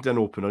still need an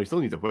opener. You still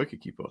need a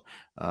wicketkeeper,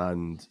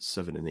 and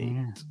 7 and 8.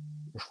 Yeah.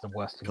 It's the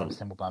worst thing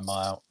assembled by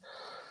mile.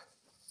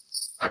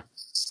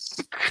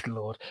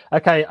 Lord.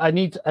 Okay, I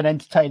need an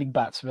entertaining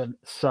batsman,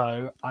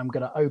 so I'm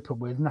going to open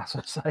with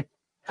Nessun.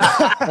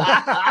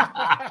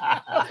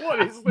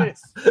 What is this?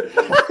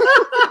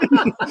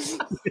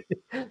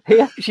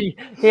 he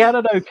had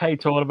an okay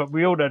tournament.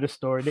 We all know the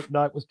story. Nick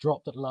Knight was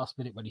dropped at the last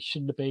minute when he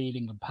shouldn't have been.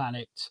 England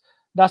panicked.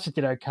 Nasser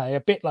did okay. A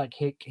bit like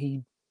Hick,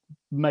 he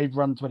made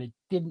runs when it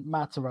didn't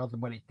matter rather than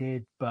when it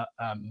did, but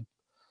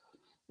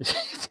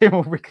it's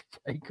all wicket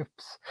takers.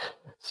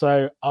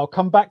 So I'll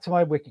come back to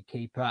my wicket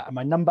keeper, and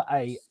my number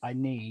 8, I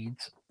need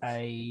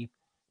a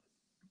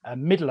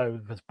middle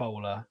overs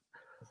bowler.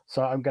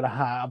 So I'm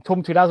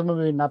talking between Azam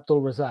Mahmood and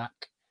Abdul Razak.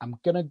 I'm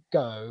gonna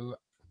go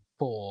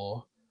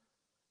for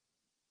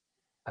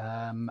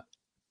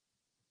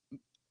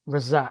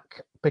Razak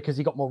because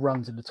he got more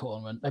runs in the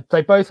tournament.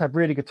 They both had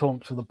really good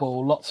tournaments with the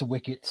ball, lots of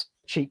wickets,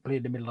 cheaply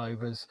in the middle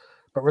overs.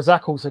 But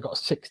Razak also got a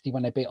 60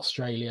 when they beat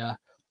Australia.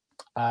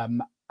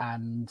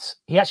 And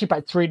he actually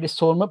batted 3 in this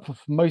tournament for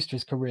most of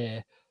his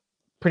career.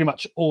 Pretty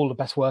much all the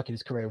best work in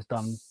his career was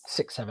done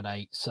 6, 7,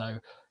 8. So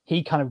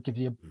he kind of gives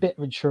you a bit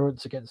of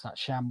insurance against that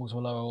shambles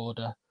or lower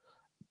order,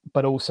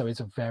 but also is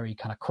a very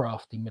kind of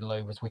crafty middle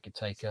overs wicket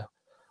taker.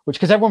 which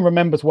because everyone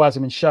remembers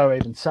Wazim and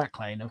Shoaib and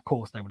Saklane, of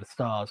course they were the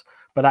stars,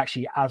 but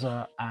actually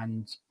Azza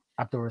and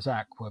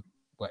Abdulrazak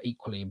were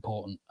equally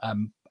important,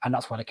 and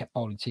that's why they kept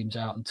bowling teams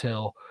out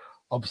until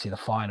obviously the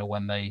final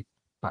when they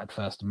batted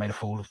first and made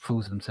fools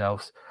of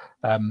themselves.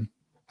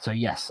 So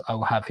yes, I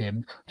will have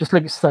him. Just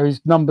look at those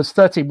numbers: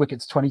 13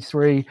 wickets,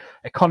 23,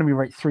 economy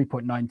rate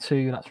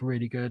 3.92. That's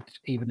really good,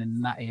 even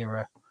in that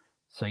era.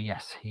 So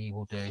yes, he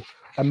will do.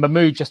 And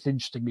Mahmood, just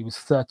interestingly, was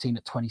 13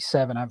 at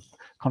 27.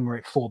 Economy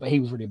rate 4, but he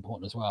was really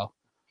important as well.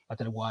 I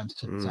don't know why I'm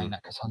saying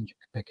that because 100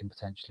 could pick him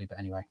potentially, but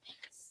anyway.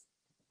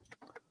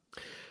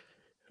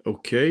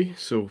 Okay,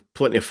 so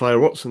plenty of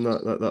fireworks in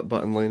that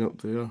batting lineup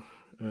there.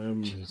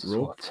 Jesus,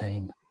 Rob, what a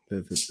team!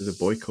 The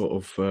boycott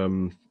of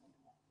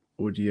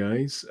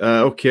ODIs.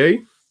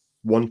 Okay,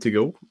 one to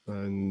go,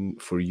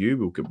 and for you,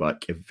 we'll get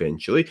back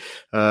eventually.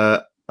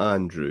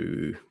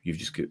 Andrew, you've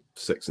just got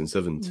 6 and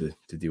 7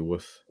 to deal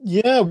with.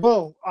 Yeah,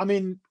 well, I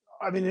mean,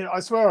 I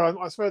swear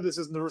this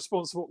isn't a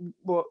response to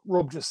what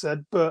Rob just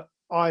said, but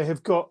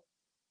I've got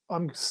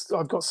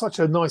such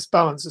a nice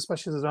balance,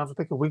 especially as I have to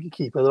pick a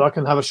wicketkeeper, that I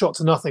can have a shot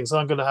to nothing. So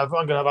I'm going to have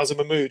Azim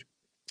Mahmood.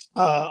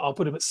 I'll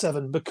put him at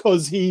 7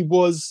 because he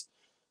was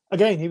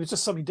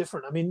just something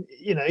different. I mean,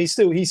 he's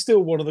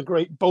still one of the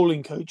great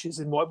bowling coaches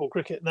in white ball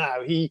cricket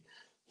now. He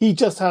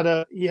just had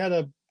a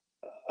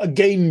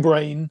game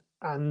brain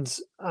and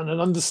an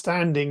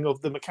understanding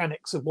of the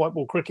mechanics of white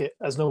ball cricket,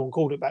 as no one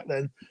called it back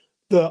then,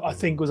 that I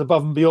think was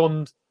above and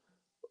beyond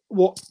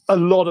what a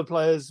lot of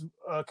players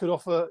could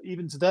offer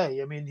even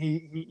today. I mean,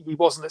 he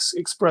wasn't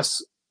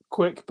express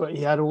quick, but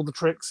he had all the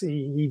tricks.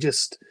 He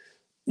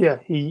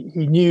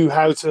knew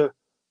how to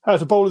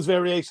bowl his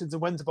variations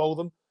and when to bowl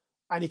them,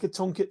 and he could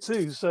tonk it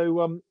too.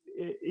 So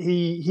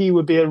he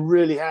would be a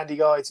really handy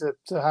guy to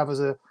have as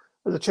a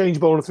change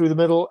bowler through the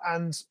middle,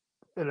 and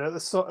at the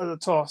start of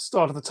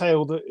the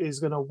tail that is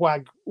going to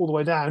wag all the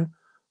way down.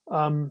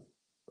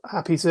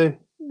 Happy to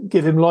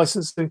give him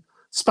license to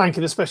spank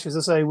it, especially as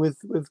I say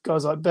with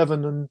guys like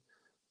Bevan and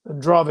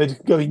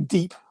Dravid going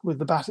deep with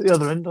the bat at the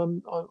other end.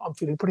 I'm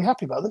feeling pretty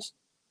happy about this.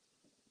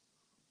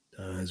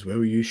 As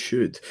well, you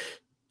should.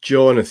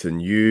 Jonathan,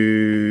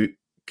 you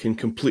can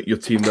complete your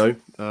team now.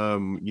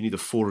 You need a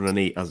 4 and an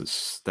 8 as it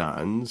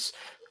stands.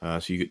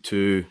 So you get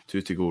two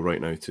to go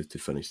right now to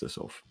finish this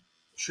off.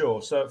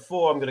 Sure. So at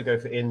 4, I'm going to go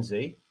for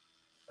Inzi.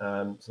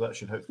 So that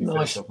should hopefully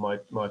finish off my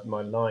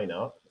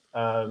lineup.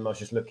 I was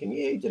just looking.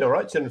 Yeah, he did all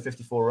right.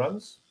 254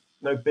 runs.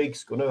 No big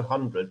score, no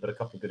 100, but a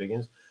couple of good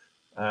innings.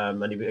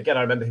 And again,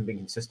 I remember him being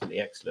consistently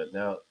excellent.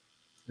 Now,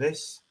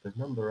 there's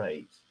number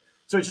 8.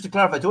 So just to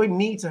clarify, do I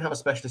need to have a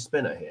specialist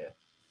spinner here?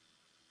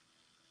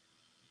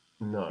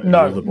 No.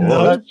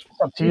 It's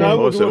up to you.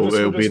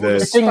 We'll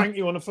just spank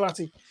you on a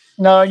flatty.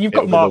 No, you've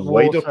got Mark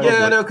Ward.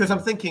 Yeah, no, because I'm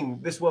thinking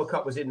this World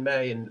Cup was in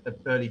May and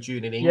early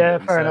June in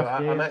England. Yeah, fair enough.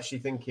 I'm actually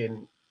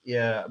thinking,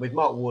 with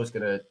Mark Ward's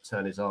going to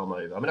turn his arm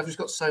over. I mean, I've just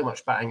got so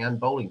much batting and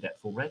bowling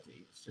depth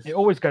already. It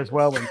always goes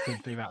well when you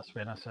do that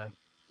spinner. So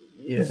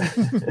yeah.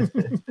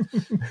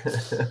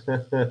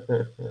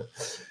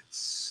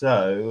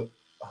 So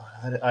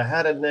I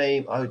had a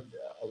name. I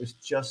was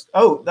just.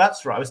 Oh,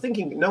 that's right. I was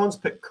thinking no one's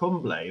picked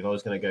Kumble if I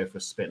was going to go for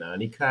a spinner,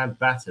 and he can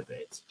bat a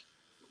bit,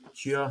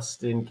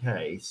 just in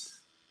case.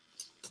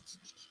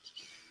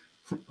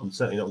 I'm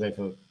certainly not going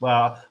for.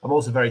 Well, I'm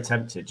also very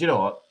tempted. Do you know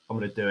what? I'm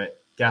going to do it.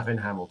 Gavin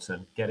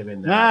Hamilton, get him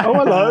in there. Oh,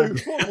 hello.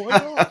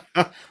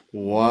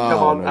 Wow.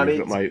 Come on, no,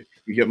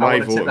 you get my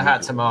vote. Tip the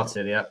hat to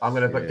Martin. Yeah, I'm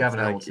going to put Gavin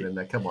Hamilton in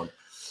there. Come on.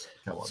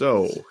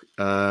 So,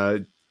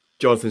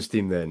 Jonathan's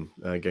team then: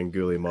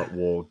 Ganguly, Mark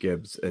Waugh,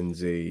 Gibbs,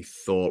 Inzi,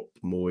 Thorpe,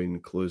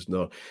 Moyne,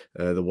 Klusner,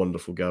 the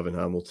wonderful Gavin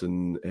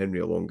Hamilton, Henry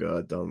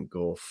Alonga, Dan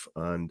Goff,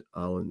 and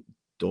Alan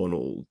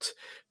Donald,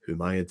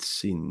 whom I had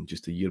seen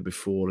just a year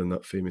before in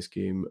that famous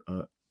game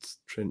at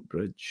Trent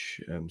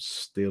Bridge.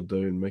 Stared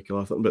down Michael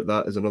Atherton, but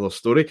that is another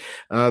story.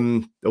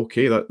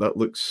 Okay, that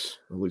looks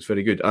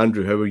very good.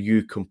 Andrew, how are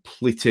you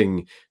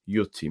completing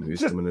your team?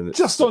 Who's coming in?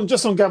 Just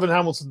on Gavin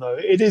Hamilton, though,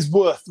 it is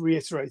worth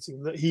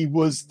reiterating that he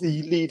was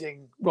the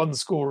leading run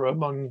scorer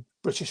among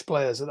British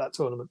players at that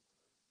tournament,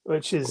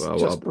 which is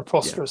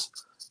preposterous.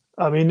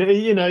 Yeah. I mean,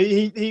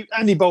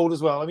 he bowled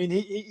as well. I mean,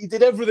 he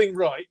did everything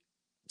right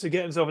to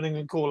get himself an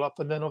England call up,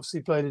 and then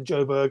obviously played in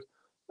Joburg,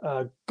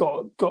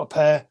 got a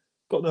pair.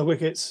 Got no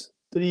wickets.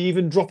 Did he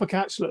even drop a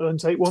catch, let alone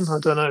take one? I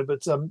don't know,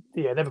 but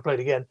never played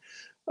again.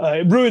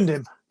 It ruined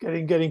him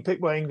getting picked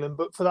by England.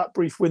 But for that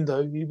brief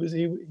window, he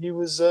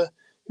was a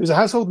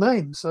household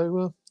name.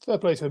 So fair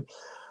play to him.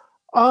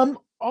 I've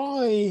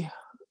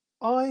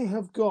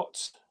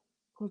got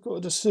a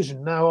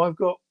decision now. I've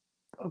got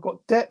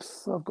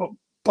depth. I've got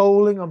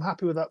bowling. I'm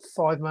happy with that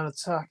 5-man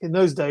attack. In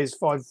those days,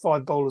 five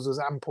bowlers was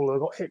ample. I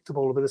got Hick to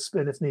bowl a bit of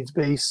spin if needs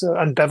be. So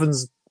and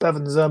Bevan's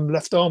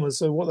left armers.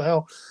 So what the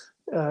hell?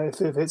 If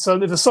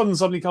the sun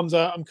suddenly comes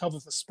out, I'm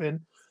covered for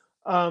spin.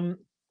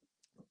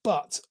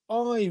 But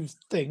I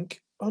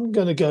think I'm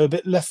going to go a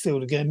bit left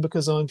field again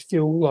because I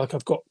feel like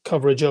I've got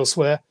coverage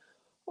elsewhere.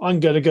 I'm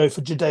going to go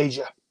for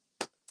Jadeja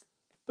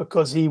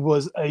because he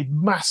was a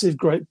massive,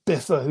 great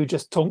biffer who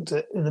just tonked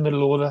it in the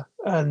middle order.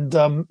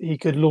 and he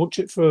could launch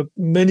it for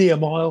many a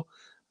mile.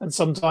 And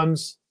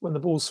sometimes when the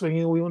ball's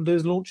swinging, all you want to do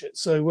is launch it.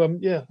 So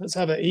yeah, let's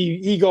have it.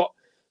 He got,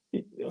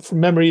 from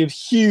memory, a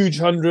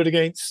huge 100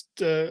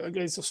 against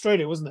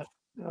Australia, wasn't it?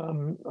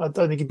 I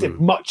don't think he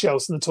did much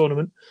else in the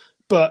tournament,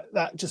 but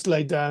that just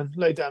laid down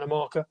a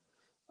marker.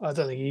 I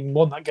don't think he even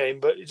won that game,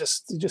 but it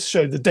just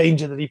showed the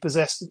danger that he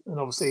possessed. And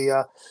obviously,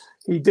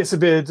 he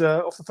disappeared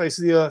off the face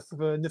of the earth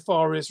for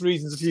nefarious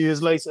reasons a few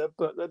years later.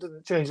 But that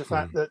doesn't change the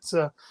fact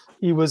that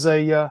he was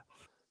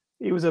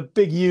a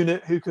big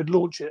unit who could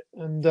launch it,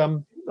 and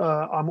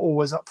I'm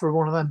always up for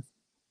one of them.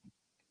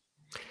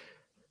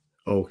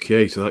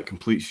 Okay, so that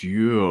completes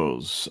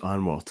yours.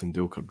 Anwar,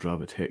 Tendulkar,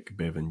 Dravid, Hick,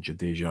 Bevan,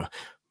 Jadeja,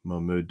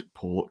 Mahmood,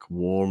 Pollock,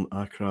 Warren,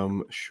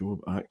 Akram,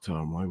 Shoaib,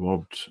 Akhtar. My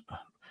word.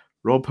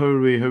 Rob, how are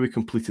we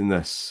completing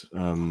this?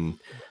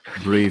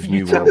 Brave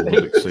new world of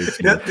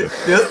exciting.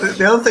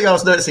 The other thing I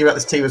was noticing about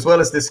this team, as well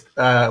as this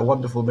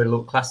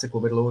wonderful classical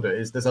middle order,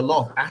 is there's a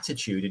lot of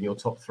attitude in your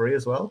top three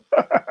as well.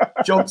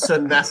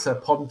 Johnson, Nasser,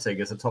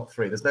 Ponting as a top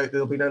three.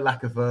 There'll be no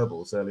lack of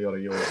verbals early on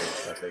in your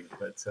innings, I think.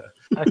 But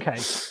okay,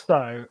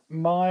 so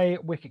my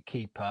wicket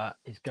keeper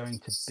is going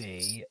to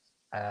be,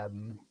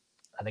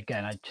 and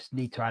again, I just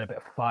need to add a bit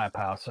of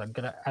firepower. So I'm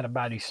going to add a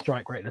man whose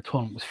strike rate in the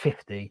tournament was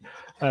 50.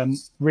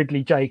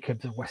 Ridley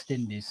Jacobs of West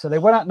Indies. So they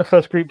went out in the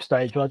first group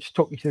stage, but I'll just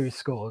talk you through his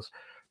scores.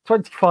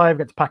 25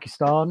 against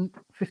Pakistan,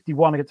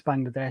 51 against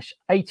Bangladesh,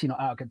 80 not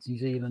out against New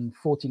Zealand,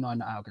 49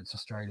 not out against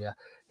Australia.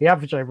 He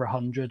averaged over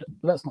 100.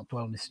 Let's not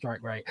dwell on his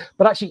strike rate.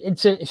 But actually,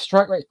 his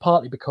strike rate is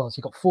partly because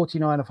he got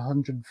 49 of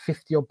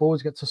 150 odd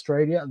balls against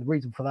Australia. And the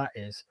reason for that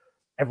is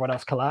everyone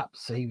else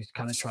collapsed. So he was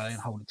kind of trying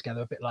to hold it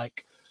together, a bit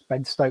like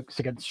Ben Stokes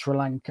against Sri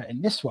Lanka in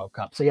this World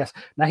Cup. So yes,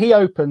 now he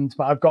opened,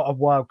 but I've got a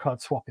wild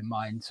card swap in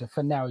mind. So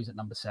for now, he's at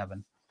number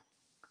 7.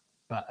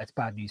 But it's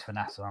bad news for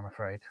NASA, I'm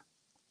afraid.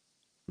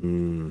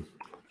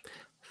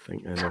 I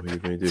think I know who you're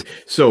going to do.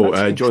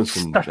 So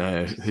Johnson,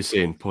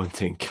 Hussain,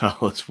 Ponting,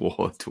 Callis,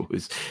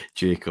 Wattos,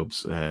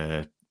 Jacobs,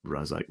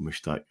 Razak,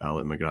 Mushtaq,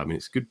 Allen, McGrath. I mean,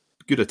 it's good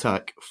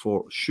attack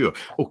for sure.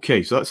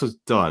 Okay, so that's us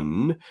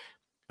done.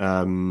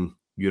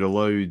 You're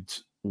allowed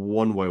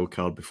one wild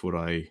card before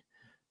I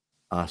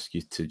ask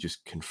you to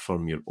just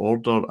confirm your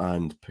order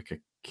and pick a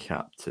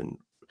captain.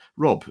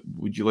 Rob,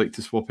 would you like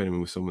to swap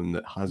anyone with someone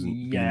that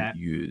hasn't been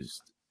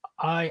used?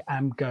 I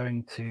am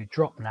going to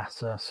drop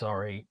NASA,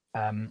 sorry.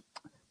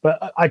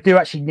 But I do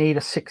actually need a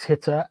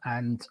 6-hitter,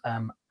 and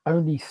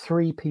only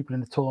 3 people in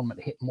the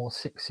tournament hit more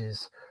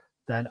 6s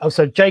than... Oh,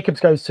 so Jacobs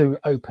goes to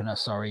opener,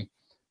 sorry.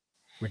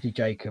 Ridley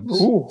Jacobs.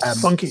 Ooh,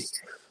 funky.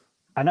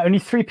 And only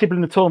 3 people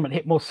in the tournament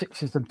hit more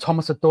 6s than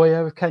Thomas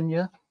Adoyo of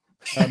Kenya.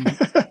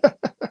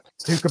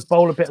 Who could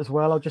bowl a bit as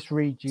well. I'll just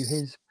read you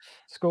his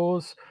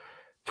scores.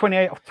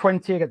 28 off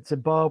 20 against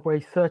Zimbabwe,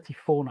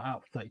 34 not out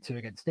of 32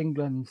 against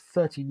England,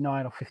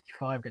 39 off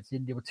 55 against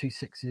India with 2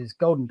 6s,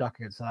 golden duck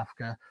against South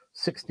Africa,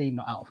 16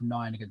 not out of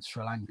 9 against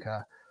Sri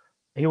Lanka.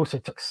 He also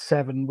took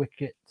 7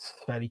 wickets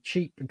fairly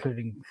cheap,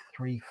 including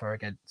 3 for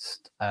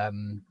against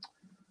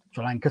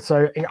Sri Lanka.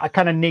 So I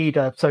kind of need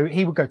so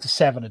he would go to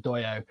 7,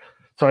 Adoyo.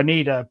 So I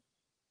need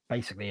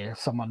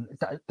someone.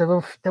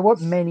 There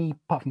weren't many,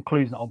 apart from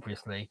Klusener,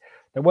 obviously.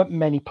 There weren't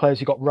many players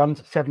who got runs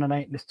at 7 and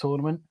 8 in this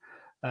tournament.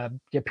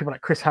 People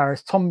like Chris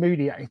Harris, Tom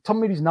Moody.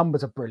 Tom Moody's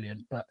numbers are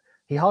brilliant, but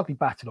he hardly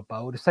batted or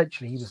bowled.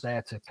 Essentially, he was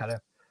there to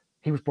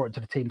he was brought into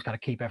the team to kind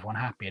of keep everyone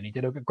happy, and he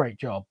did a great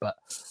job. But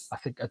I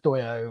think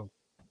Adoyo,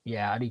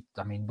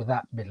 with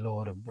that middle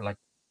order, like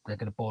they're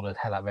going to ball the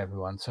hell out of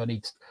everyone. So I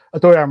need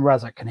Adoyo and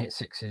Razak can hit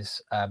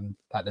 6s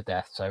at the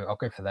death. So I'll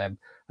go for them,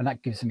 and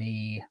that gives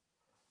me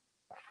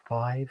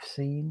 5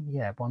 seam.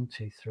 Yeah, 1,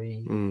 2,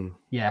 3.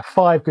 Yeah,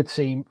 5 good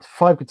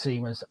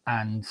seamers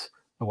and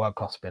a world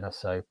class spinner.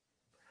 So.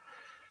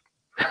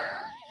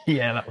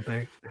 Yeah, that'll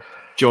do.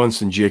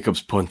 Johnson,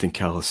 Jacobs, Ponting,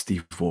 Callis,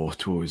 Steve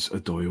Wattos,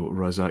 Adoyo,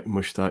 Razak,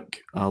 Mushtaq,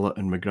 Allen,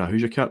 and McGrath.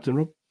 Who's your captain,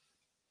 Rob?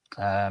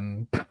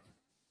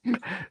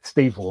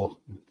 Steve Waugh.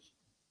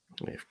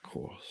 Of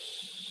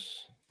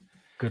course.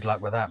 Good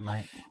luck with that,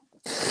 mate.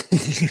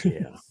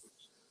 Yeah.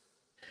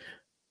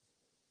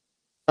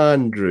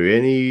 Andrew,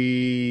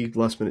 any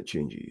last minute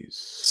changes?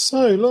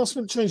 So last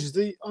minute changes.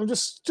 I'm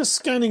just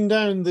scanning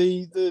down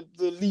the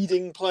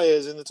leading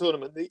players in the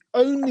tournament. The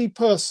only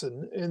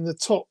person in the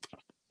top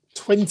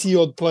 20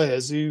 odd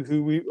players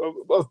who we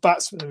of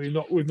batsmen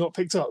we've not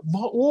picked up.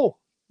 Mark Waugh.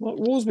 Mark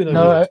Waugh's been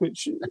overlooked.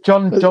 Which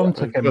John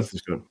took him.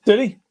 Did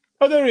he?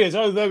 Oh, there he is.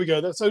 Oh, there we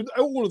go. So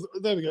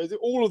there we go.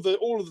 All of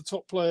the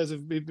top players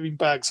have been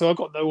bagged. So I've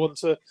got no one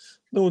to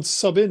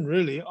sub in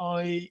really.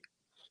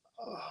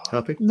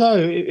 Happy? No,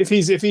 if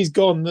he's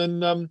gone,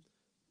 then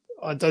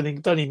I don't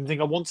even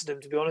think I wanted him,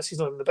 to be honest. He's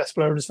not even the best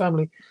player in his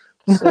family.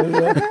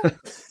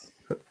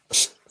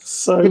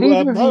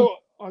 So,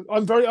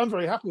 I'm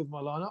very happy with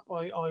my lineup.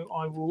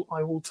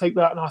 I will take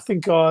that, and I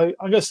think I'm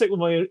going to stick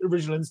with my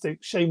original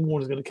instinct. Shane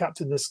Warne is going to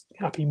captain this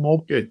happy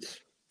mob. Good.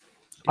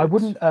 I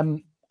wouldn't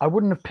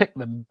have picked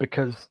them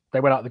because they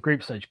went out of the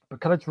group stage.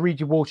 But can I just read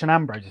you Walsh and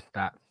Ambrose's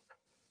stats?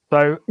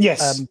 So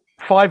Yes.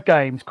 5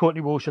 games,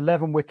 Courtney Walsh,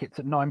 11 wickets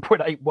at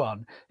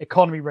 9.81,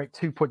 economy rate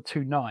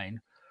 2.29,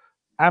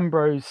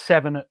 Ambrose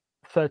 7 at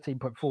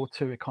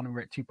 13.42, economy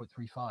rate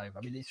 2.35. I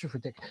mean, it's just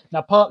ridiculous.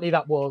 Now, partly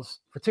that was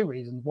for 2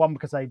 reasons. One,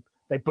 because they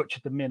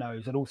butchered the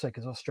minnows, and also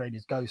because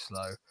Australians go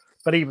slow.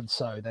 But even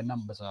so, their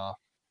numbers are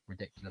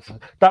ridiculous.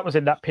 That was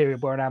in that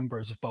period where an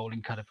Ambrose was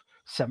bowling kind of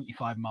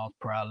 75 miles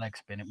per hour leg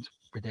spin. It was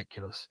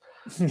ridiculous.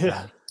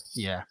 Yeah.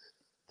 Yeah.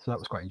 So that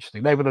was quite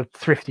interesting. They were the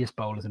thriftiest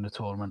bowlers in the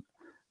tournament.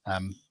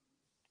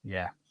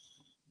 Yeah.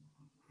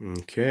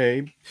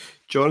 Okay.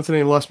 Jonathan,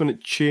 any last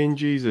minute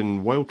changes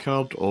in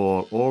wildcard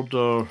or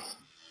order?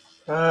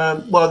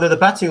 Well, the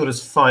batting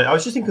order's fine. I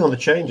was just thinking on the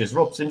changes.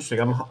 Rob's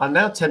interesting. I'm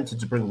now tempted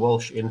to bring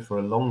Walsh in for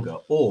a longer,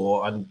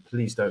 or, and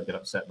please don't get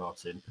upset,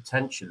 Martin,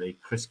 potentially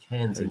Chris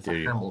Cairns in for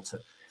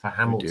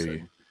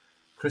Hamilton.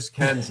 Chris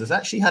Cairns has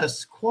actually had a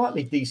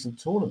quietly decent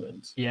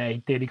tournament. Yeah,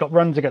 he did. He got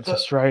runs against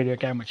Australia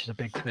again, which is a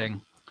big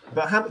thing.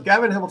 But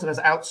Gavin Hamilton has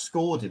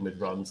outscored him with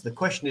runs. The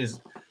question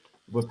is,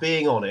 we're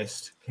being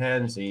honest,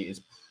 Cairnsey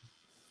is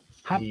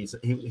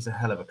he's a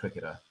hell of a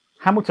cricketer.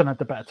 Hamilton had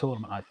the better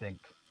tournament, I think,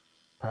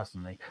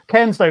 personally.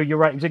 Cairns, though, you're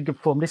right, he was in good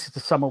form. This is the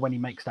summer when he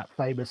makes that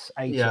famous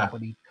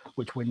 80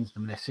 which wins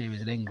them their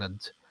series in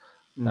England.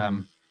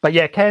 But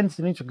yeah, Cairns is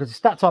interesting because his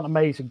stats aren't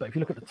amazing, but if you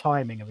look at the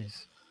timing of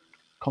his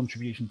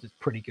contributions, it's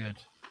pretty good.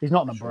 He's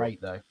not number 8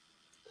 though.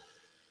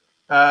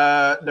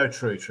 No,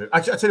 true.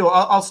 I tell you what,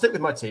 I'll stick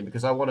with my team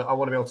because I want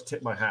to be able to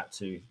tip my hat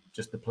to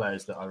just the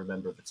players that I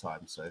remember at the time.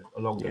 So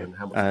Alonga and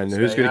Hamilton. And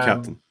who's going to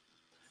captain?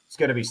 It's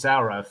going to be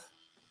Saurav,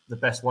 the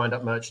best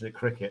wind-up merchant in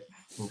cricket.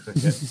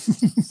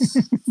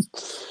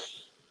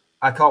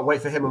 I can't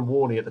wait for him and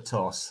Warney at the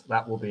toss.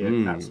 That will be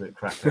an absolute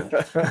cracker.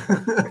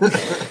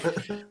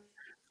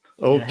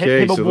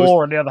 Okay, him and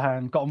War, on the other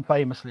hand, got on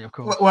famously, of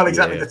course. Well,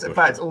 exactly. Yeah, in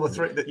fact, all the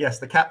three. Yes,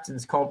 the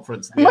captain's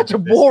conference.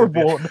 Imagine War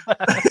born.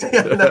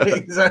 No,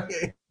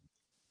 exactly.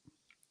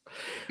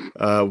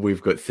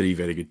 We've got 3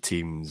 very good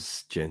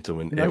teams,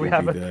 gentlemen. No, we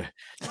haven't.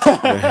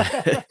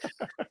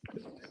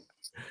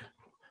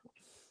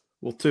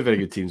 Well, 2 very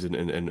good teams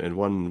and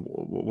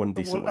one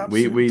decent one.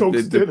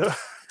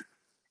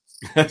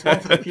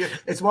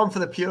 It's one for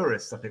the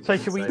purists, I think. So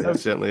should we? It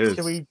certainly is.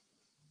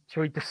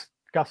 Should we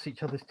discuss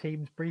each other's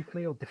teams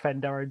briefly, or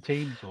defend our own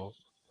teams, or?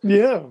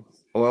 Yeah.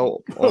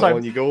 Well,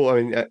 on you go.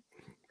 I mean,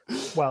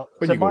 so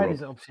mine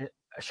is obviously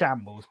a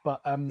shambles,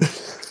 but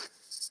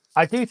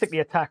I do think the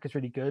attack is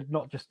really good.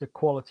 Not just the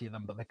quality of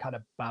them, but the kind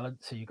of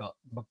balance. So you got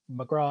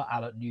McGrath,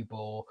 Allott, new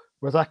ball.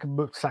 Razak and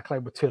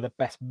Saklan were 2 of the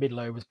best middle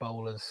overs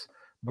bowlers.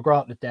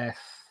 McGrath to death,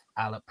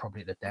 Allott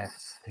probably to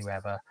death,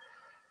 whoever.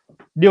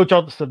 Neil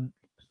Johnson,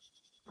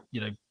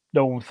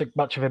 no one would think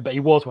much of him, but he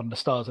was one of the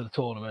stars of the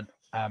tournament.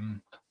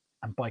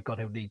 And by God,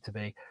 he'll need to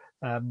be.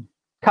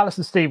 Callis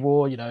and Steve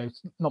Waugh,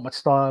 not much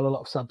style, a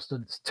lot of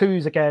substance.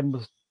 Twos, again,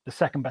 was the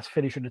second best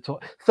finisher in the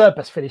tournament. Third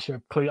best finisher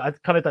of Clue. I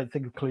kind of don't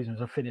think of Clues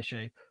as a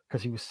finisher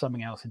because he was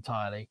something else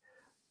entirely.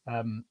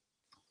 But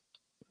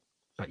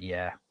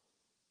yeah,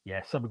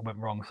 something went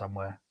wrong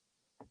somewhere.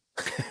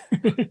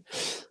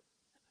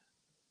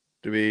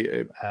 Do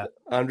we,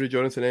 Andrew,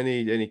 Jonathan,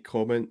 any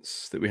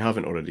comments that we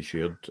haven't already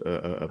shared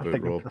about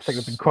Rob? I think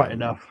it's been quite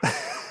enough.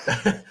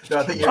 No,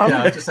 I think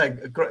I'm just saying,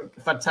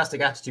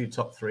 fantastic attitude,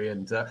 top 3.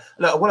 And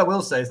look, what I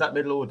will say is that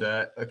middle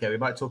order. Okay, we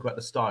might talk about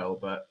the style,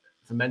 but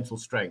for mental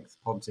strength,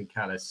 Ponting,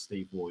 Callis,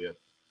 Steve Warrior.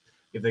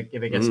 If it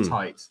gets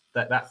tight,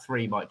 that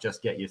 3 might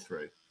just get you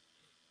through.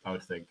 I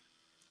would think.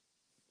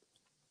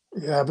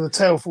 Yeah, but the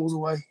tail falls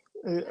away.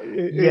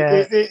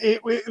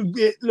 It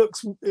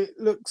looks.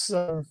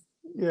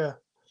 Yeah.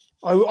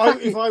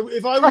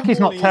 If I was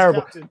not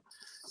terrible. Captain,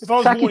 if I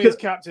was Warney's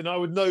captain, I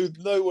would know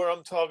where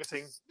I'm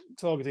targeting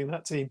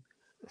that team.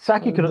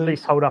 Saki could at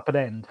least hold up an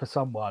end for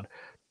someone.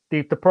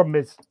 The problem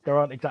is there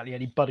aren't exactly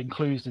any budding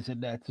Clusners in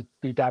there to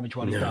do damage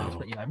while he does.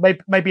 But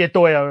maybe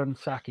Adoyo and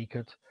Saki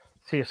could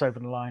see us over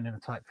the line in a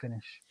tight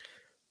finish.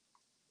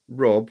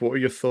 Rob, what are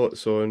your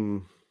thoughts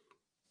on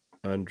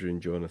Andrew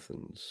and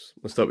Jonathan's?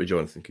 Let's start with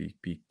Jonathan.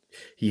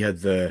 He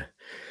had the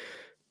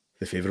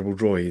favourable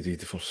draw. He did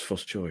the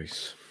first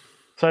choice.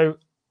 So,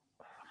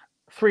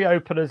 3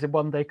 openers in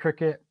one-day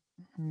cricket,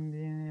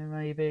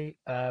 maybe.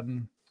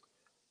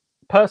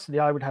 Personally,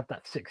 I would have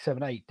that 6,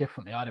 7, 8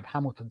 differently. I'd have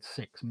Hamilton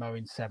 6,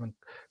 Moeen 7,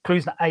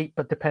 Clusner 8,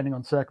 but depending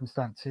on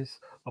circumstances.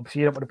 Obviously,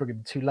 you don't want to bring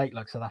him too late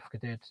like South Africa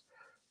did.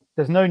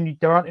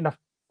 There aren't enough.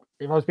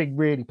 If I was being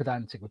really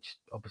pedantic, which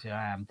obviously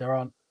I am, there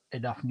aren't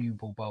enough new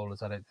ball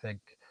bowlers, I don't think.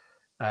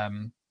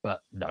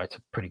 But no, it's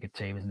a pretty good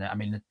team, isn't it? I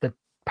mean, the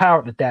power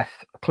at the death,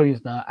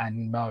 Clusner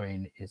and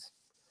Moeen is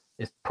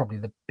probably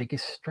the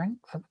biggest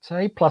strength, I would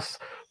say. Plus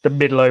the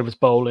middle overs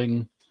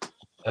bowling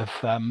of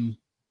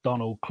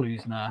Donald,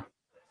 Clusner.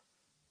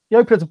 The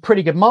openers are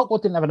pretty good. Mark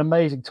Watt didn't have an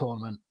amazing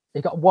tournament.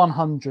 He got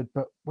 100,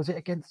 but was it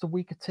against a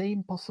weaker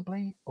team,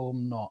 possibly, or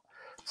not?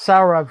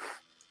 Saurav,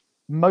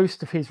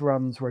 most of his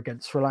runs were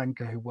against Sri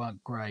Lanka, who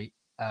weren't great.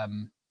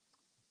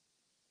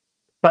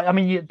 But I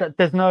mean,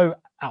 there's no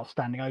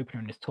outstanding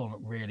opener in this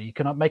tournament, really. You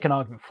can make an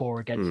argument for or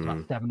against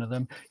about 7 of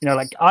them. You know,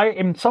 like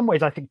in some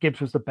ways, I think Gibbs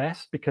was the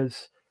best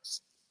because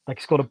like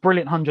he scored a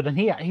brilliant 100 and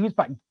he was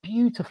back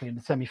beautifully in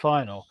the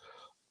semi-final.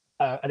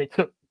 And it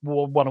took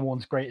one of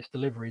Warren's greatest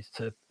deliveries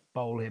to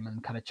bowl him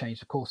and kind of change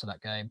the course of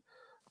that game.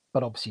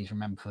 But obviously he's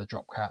remembered for the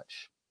drop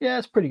catch. Yeah,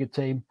 it's a pretty good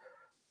team.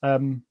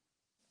 Klusen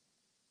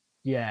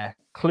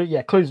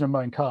and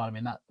Moin Khan. I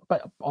mean,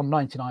 but on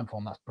 99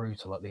 form, that's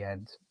brutal at the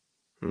end.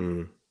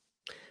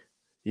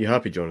 You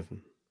happy,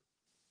 Jonathan?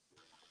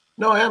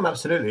 No, I am,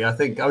 absolutely. I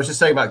think I was just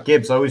saying about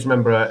Gibbs. I always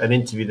remember an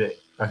interview that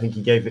I think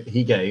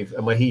he gave,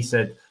 and where he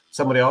said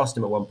somebody asked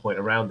him at one point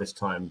around this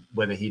time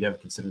whether he'd ever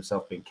consider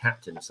himself being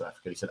captain of South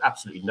Africa. He said,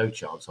 "Absolutely no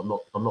chance. I'm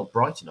not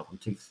bright enough. I'm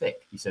too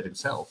thick." He said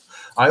himself.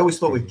 I always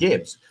thought with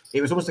Gibbs,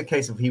 it was almost a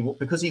case of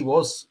because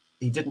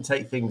he didn't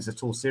take things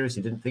at all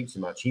seriously, didn't think too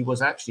much. He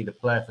was actually the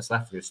player for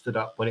South Africa who stood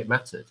up when it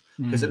mattered,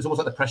 because it was almost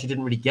like the pressure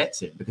didn't really get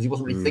to him because he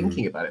wasn't really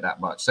thinking about it that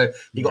much. So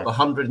he got the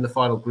 100 in the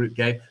final group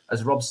game.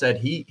 As Rob said,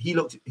 he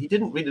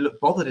didn't really look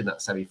bothered in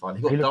that semi-final.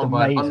 He got done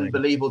by an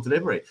unbelievable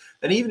delivery.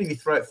 And even if you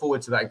throw it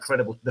forward to that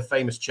the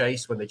famous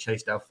chase when they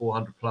chased down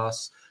 400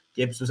 plus,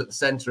 Gibbs was at the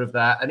centre of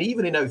that. And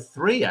even in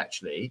 2003,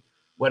 actually,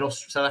 when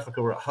South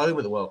Africa were at home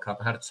at the World Cup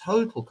and had a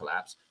total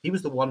collapse, he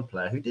was the one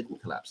player who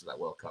didn't collapse at that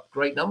World Cup.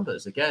 Great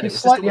numbers again. He's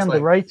slightly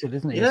underrated,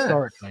 isn't he? Yeah,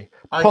 historically,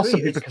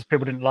 possibly because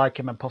people didn't like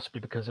him, and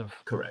possibly because of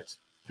the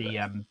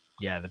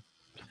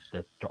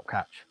drop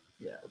catch.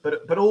 Yeah,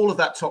 but all of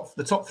that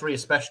the top three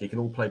especially can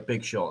all play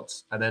big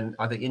shots, and then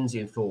I think Inzi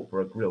and Thorpe were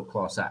a real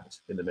class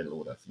act in the middle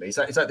order for me. It's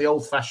like the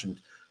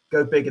old-fashioned.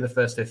 Go big in the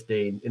first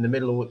 15, in the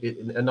middle,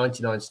 in a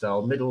 99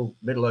 style, middle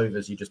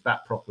overs, you just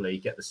bat properly,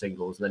 get the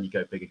singles, and then you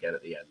go big again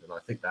at the end. And I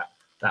think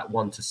that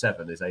 1 to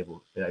 7 is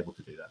able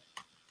to do that.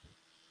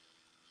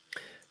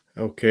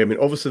 Okay, I mean,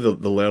 obviously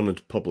the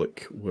learned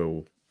public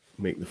will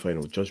make the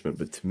final judgment,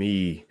 but to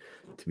me,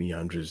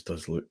 Andrews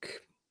does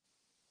look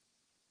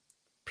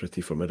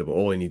pretty formidable.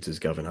 All he needs is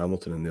Gavin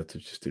Hamilton in there to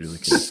really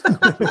complete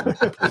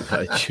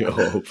that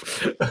job.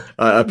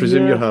 I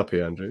presume you're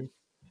happy, Andrew.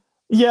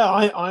 Yeah,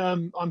 I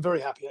am. I'm very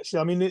happy actually.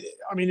 I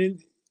mean,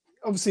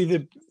 obviously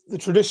the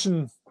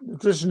tradition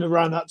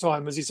around that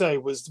time, as you say,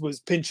 was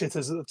pinch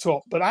hitters at the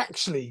top. But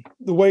actually,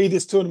 the way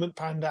this tournament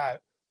panned out,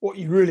 what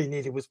you really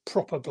needed was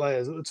proper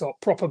players at the top,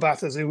 proper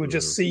batters who would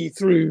just see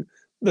through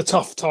the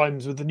tough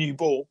times with the new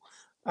ball.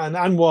 And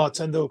Anwar,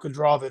 Tendulkar,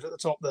 Dravid at the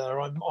top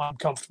there. I'm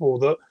comfortable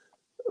that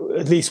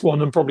at least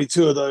one and probably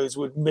two of those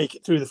would make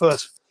it through the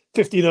first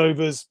 15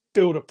 overs,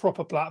 build a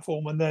proper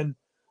platform, and then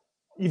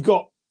you've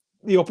got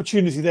the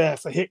opportunity there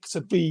for Hick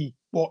to be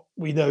what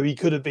we know he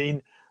could have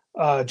been.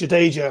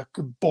 Jadeja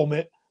could bomb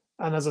it,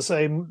 and as I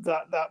say,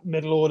 that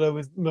middle order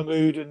with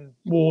Mahmood and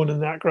Warne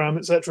and Akram,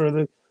 etc.,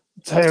 the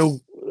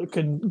tail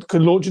can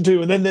launch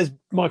into. And then there's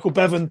Michael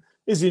Bevan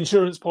is the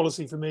insurance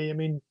policy for me. I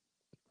mean,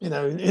 you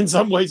know, in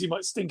some ways he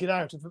might stink it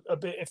out a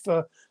bit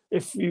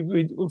if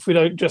we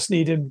don't just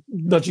need him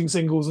nudging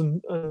singles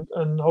and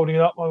holding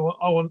it up. I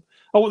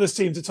want this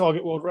team to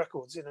target world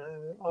records. You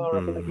know, I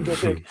reckon they can go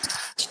big.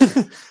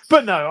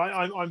 But no,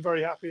 I'm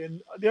very happy.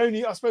 And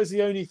I suppose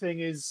the only thing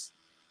is,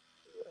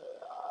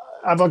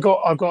 I've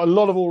got a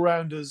lot of all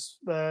rounders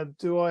there.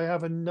 Do I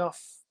have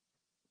enough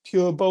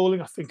pure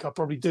bowling? I think I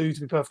probably do, to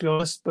be perfectly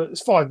honest. But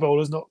it's 5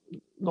 bowlers,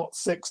 not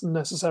 6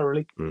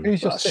 necessarily.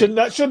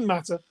 That shouldn't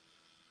matter.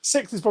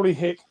 6th is probably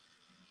Hick.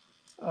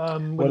 Well,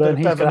 then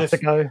he's going to have to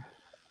go.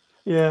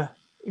 Yeah,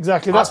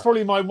 exactly. That's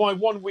probably my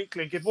one weak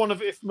link.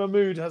 If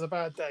Mahmood has a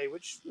bad day,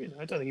 which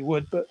I don't think he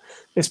would, but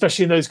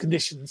especially in those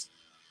conditions,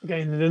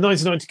 again in the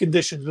 1990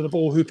 conditions with the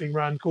ball hooping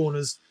round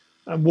corners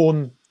and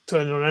Warne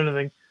turning on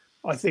anything,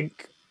 I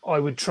think I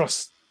would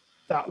trust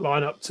that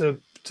lineup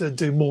to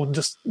do more than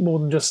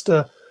just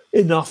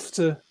enough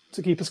to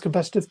keep us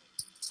competitive.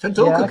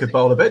 Tendulkar could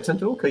bowl a bit.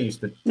 Tendulkar used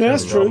to. Yeah,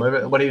 that's true.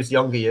 When he was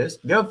younger years.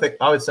 The other thing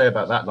I would say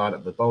about that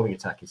lineup, the bowling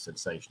attack is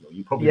sensational.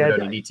 You probably would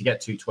only need to get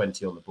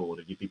 220 on the board,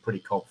 and you'd be pretty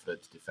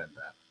confident to defend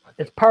that.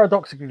 It's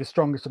paradoxically the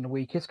strongest and the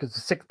weakest because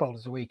the 6th bowler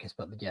is the weakest,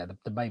 but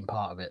the main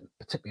part of it,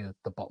 particularly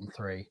the bottom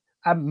 3,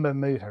 and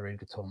Mahmood had a really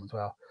good tournament as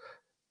well.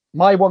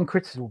 My one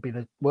criticism would be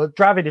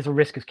Dravid is a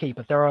risk as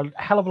keeper. There are a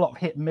hell of a lot of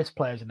hit and miss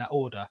players in that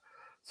order.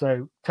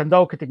 So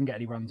Tendulkar didn't get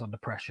any runs under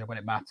pressure when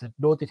it mattered,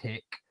 nor did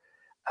Hick.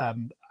 I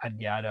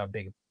know I'm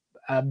big.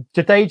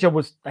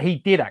 Jadeja he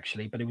did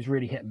actually, but it was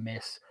really hit and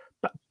miss.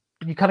 But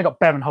you kind of got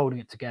Bevan holding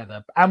it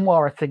together.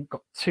 Anwar, I think,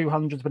 got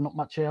 200s, but not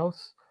much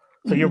else.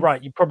 So you're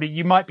right.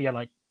 You might be at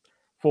like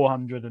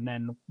 400 and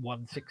then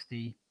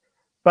 160.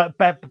 But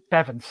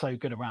Bevan's so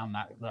good around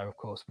that, though, of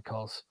course,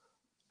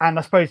 and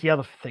I suppose the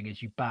other thing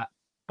is you bat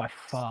by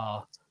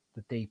far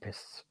the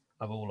deepest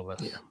of all of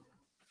us. Yeah.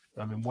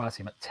 I mean,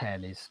 Wasim at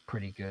 10 is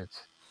pretty good.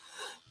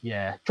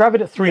 Yeah,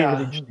 Dravid at 3 is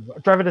an interesting one.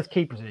 Dravid as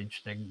keeper is an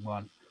interesting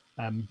one.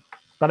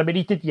 But I mean,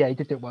 he did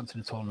it once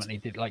in the tournament. He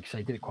did, like you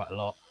say, did it quite a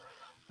lot.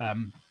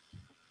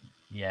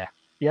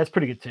 It's a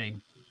pretty good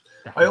team.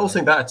 Definitely. I also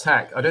think that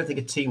attack, I don't think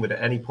a team would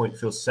at any point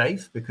feel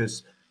safe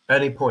because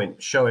any point,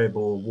 Shoaib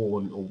or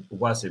Warren or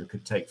Wasim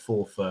could take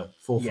four for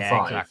five.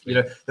 Exactly.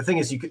 You know, the thing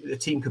is, a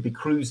team could be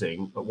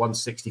cruising at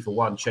 160 for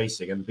one,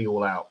 chasing, and be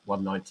all out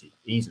 190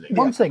 easily.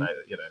 One thing,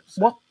 you know,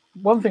 so.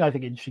 One thing I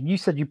think interesting. You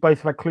said you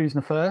both had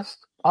Klusner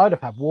first. I'd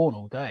have had Warren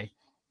all day.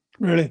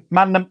 Really?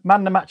 Man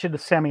the match in the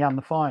semi and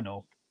the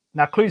final.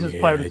 Now Klusner's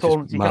player of the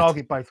tournament. You can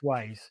argue both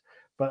ways,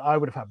 but I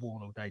would have had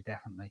Warren all day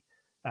definitely.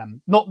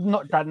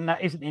 Not that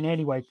isn't in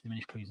any way to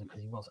diminish Klusner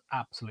because he was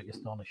absolutely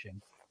astonishing.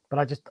 But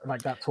I just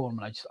like that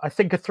tournament. I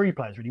think of three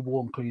players really: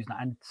 Warren,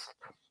 Klusner, and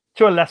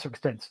to a lesser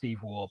extent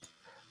Steve Waugh.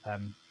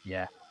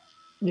 Yeah,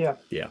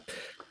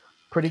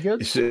 pretty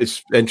good.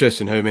 It's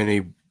interesting how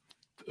many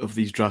of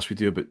these drafts we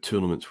do about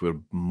tournaments where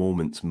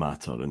moments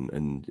matter,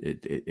 and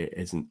it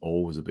isn't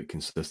always about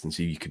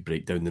consistency. You could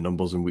break down the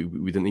numbers, and we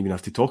didn't even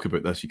have to talk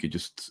about this. You could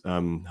just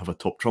have a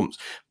top trumps,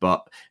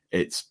 but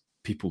it's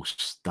people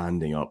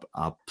standing up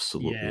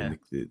absolutely in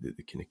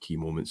the kind of key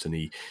moments, and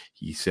he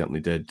certainly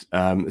did.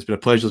 It's been a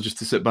pleasure just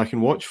to sit back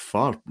and watch.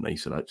 Far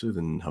nicer actually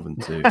than having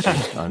to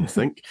stand and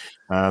think.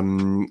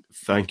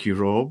 Thank you,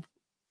 Rob.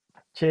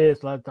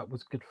 Cheers, lad. That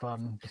was good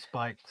fun,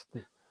 despite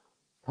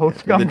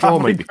the draw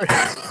might be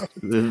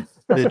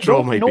the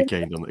draw might be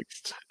kind of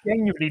mixed.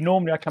 Genuinely,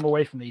 normally I come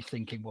away from these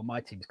thinking, well,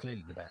 my team's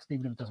clearly the best,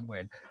 even if it doesn't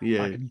win.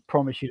 Yeah, I can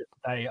promise you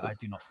that today I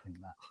do not think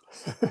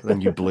that. Then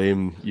you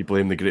blame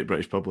the Great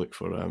British public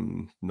for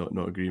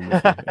not agreeing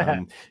with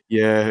you.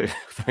 Yeah,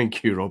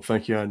 thank you, Rob.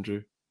 Thank you,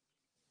 Andrew.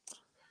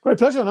 Great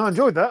pleasure, and I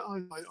enjoyed that.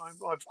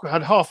 I've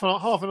had half an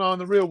eye on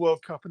the real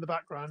World Cup in the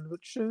background,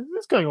 which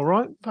is going all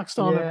right.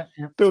 Pakistan are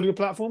building a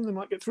platform; they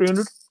might get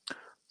 300.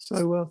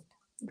 So,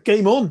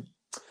 game on.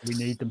 We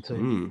need them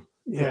to.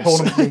 Yes. The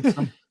tournament needs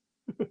them.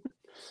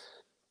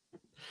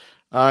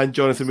 And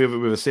Jonathan, we have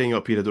a saying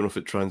up here. I don't know if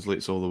it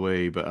translates all the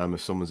way, but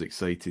if someone's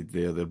excited,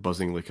 they're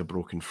buzzing like a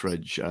broken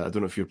fridge. I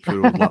don't know if your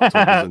poor old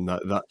laptop is in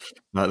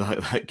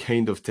that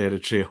kind of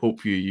territory. I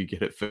hope you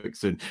get it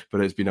fixed soon. But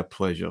it's been a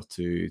pleasure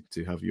to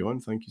have you on.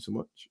 Thank you so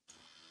much.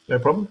 No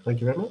problem. Thank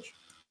you very much.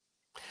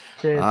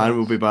 Cheers, and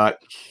we'll be back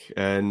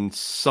in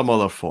some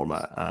other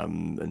format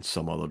and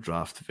some other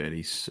draft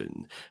very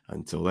soon.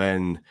 Until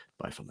then,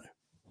 bye for now.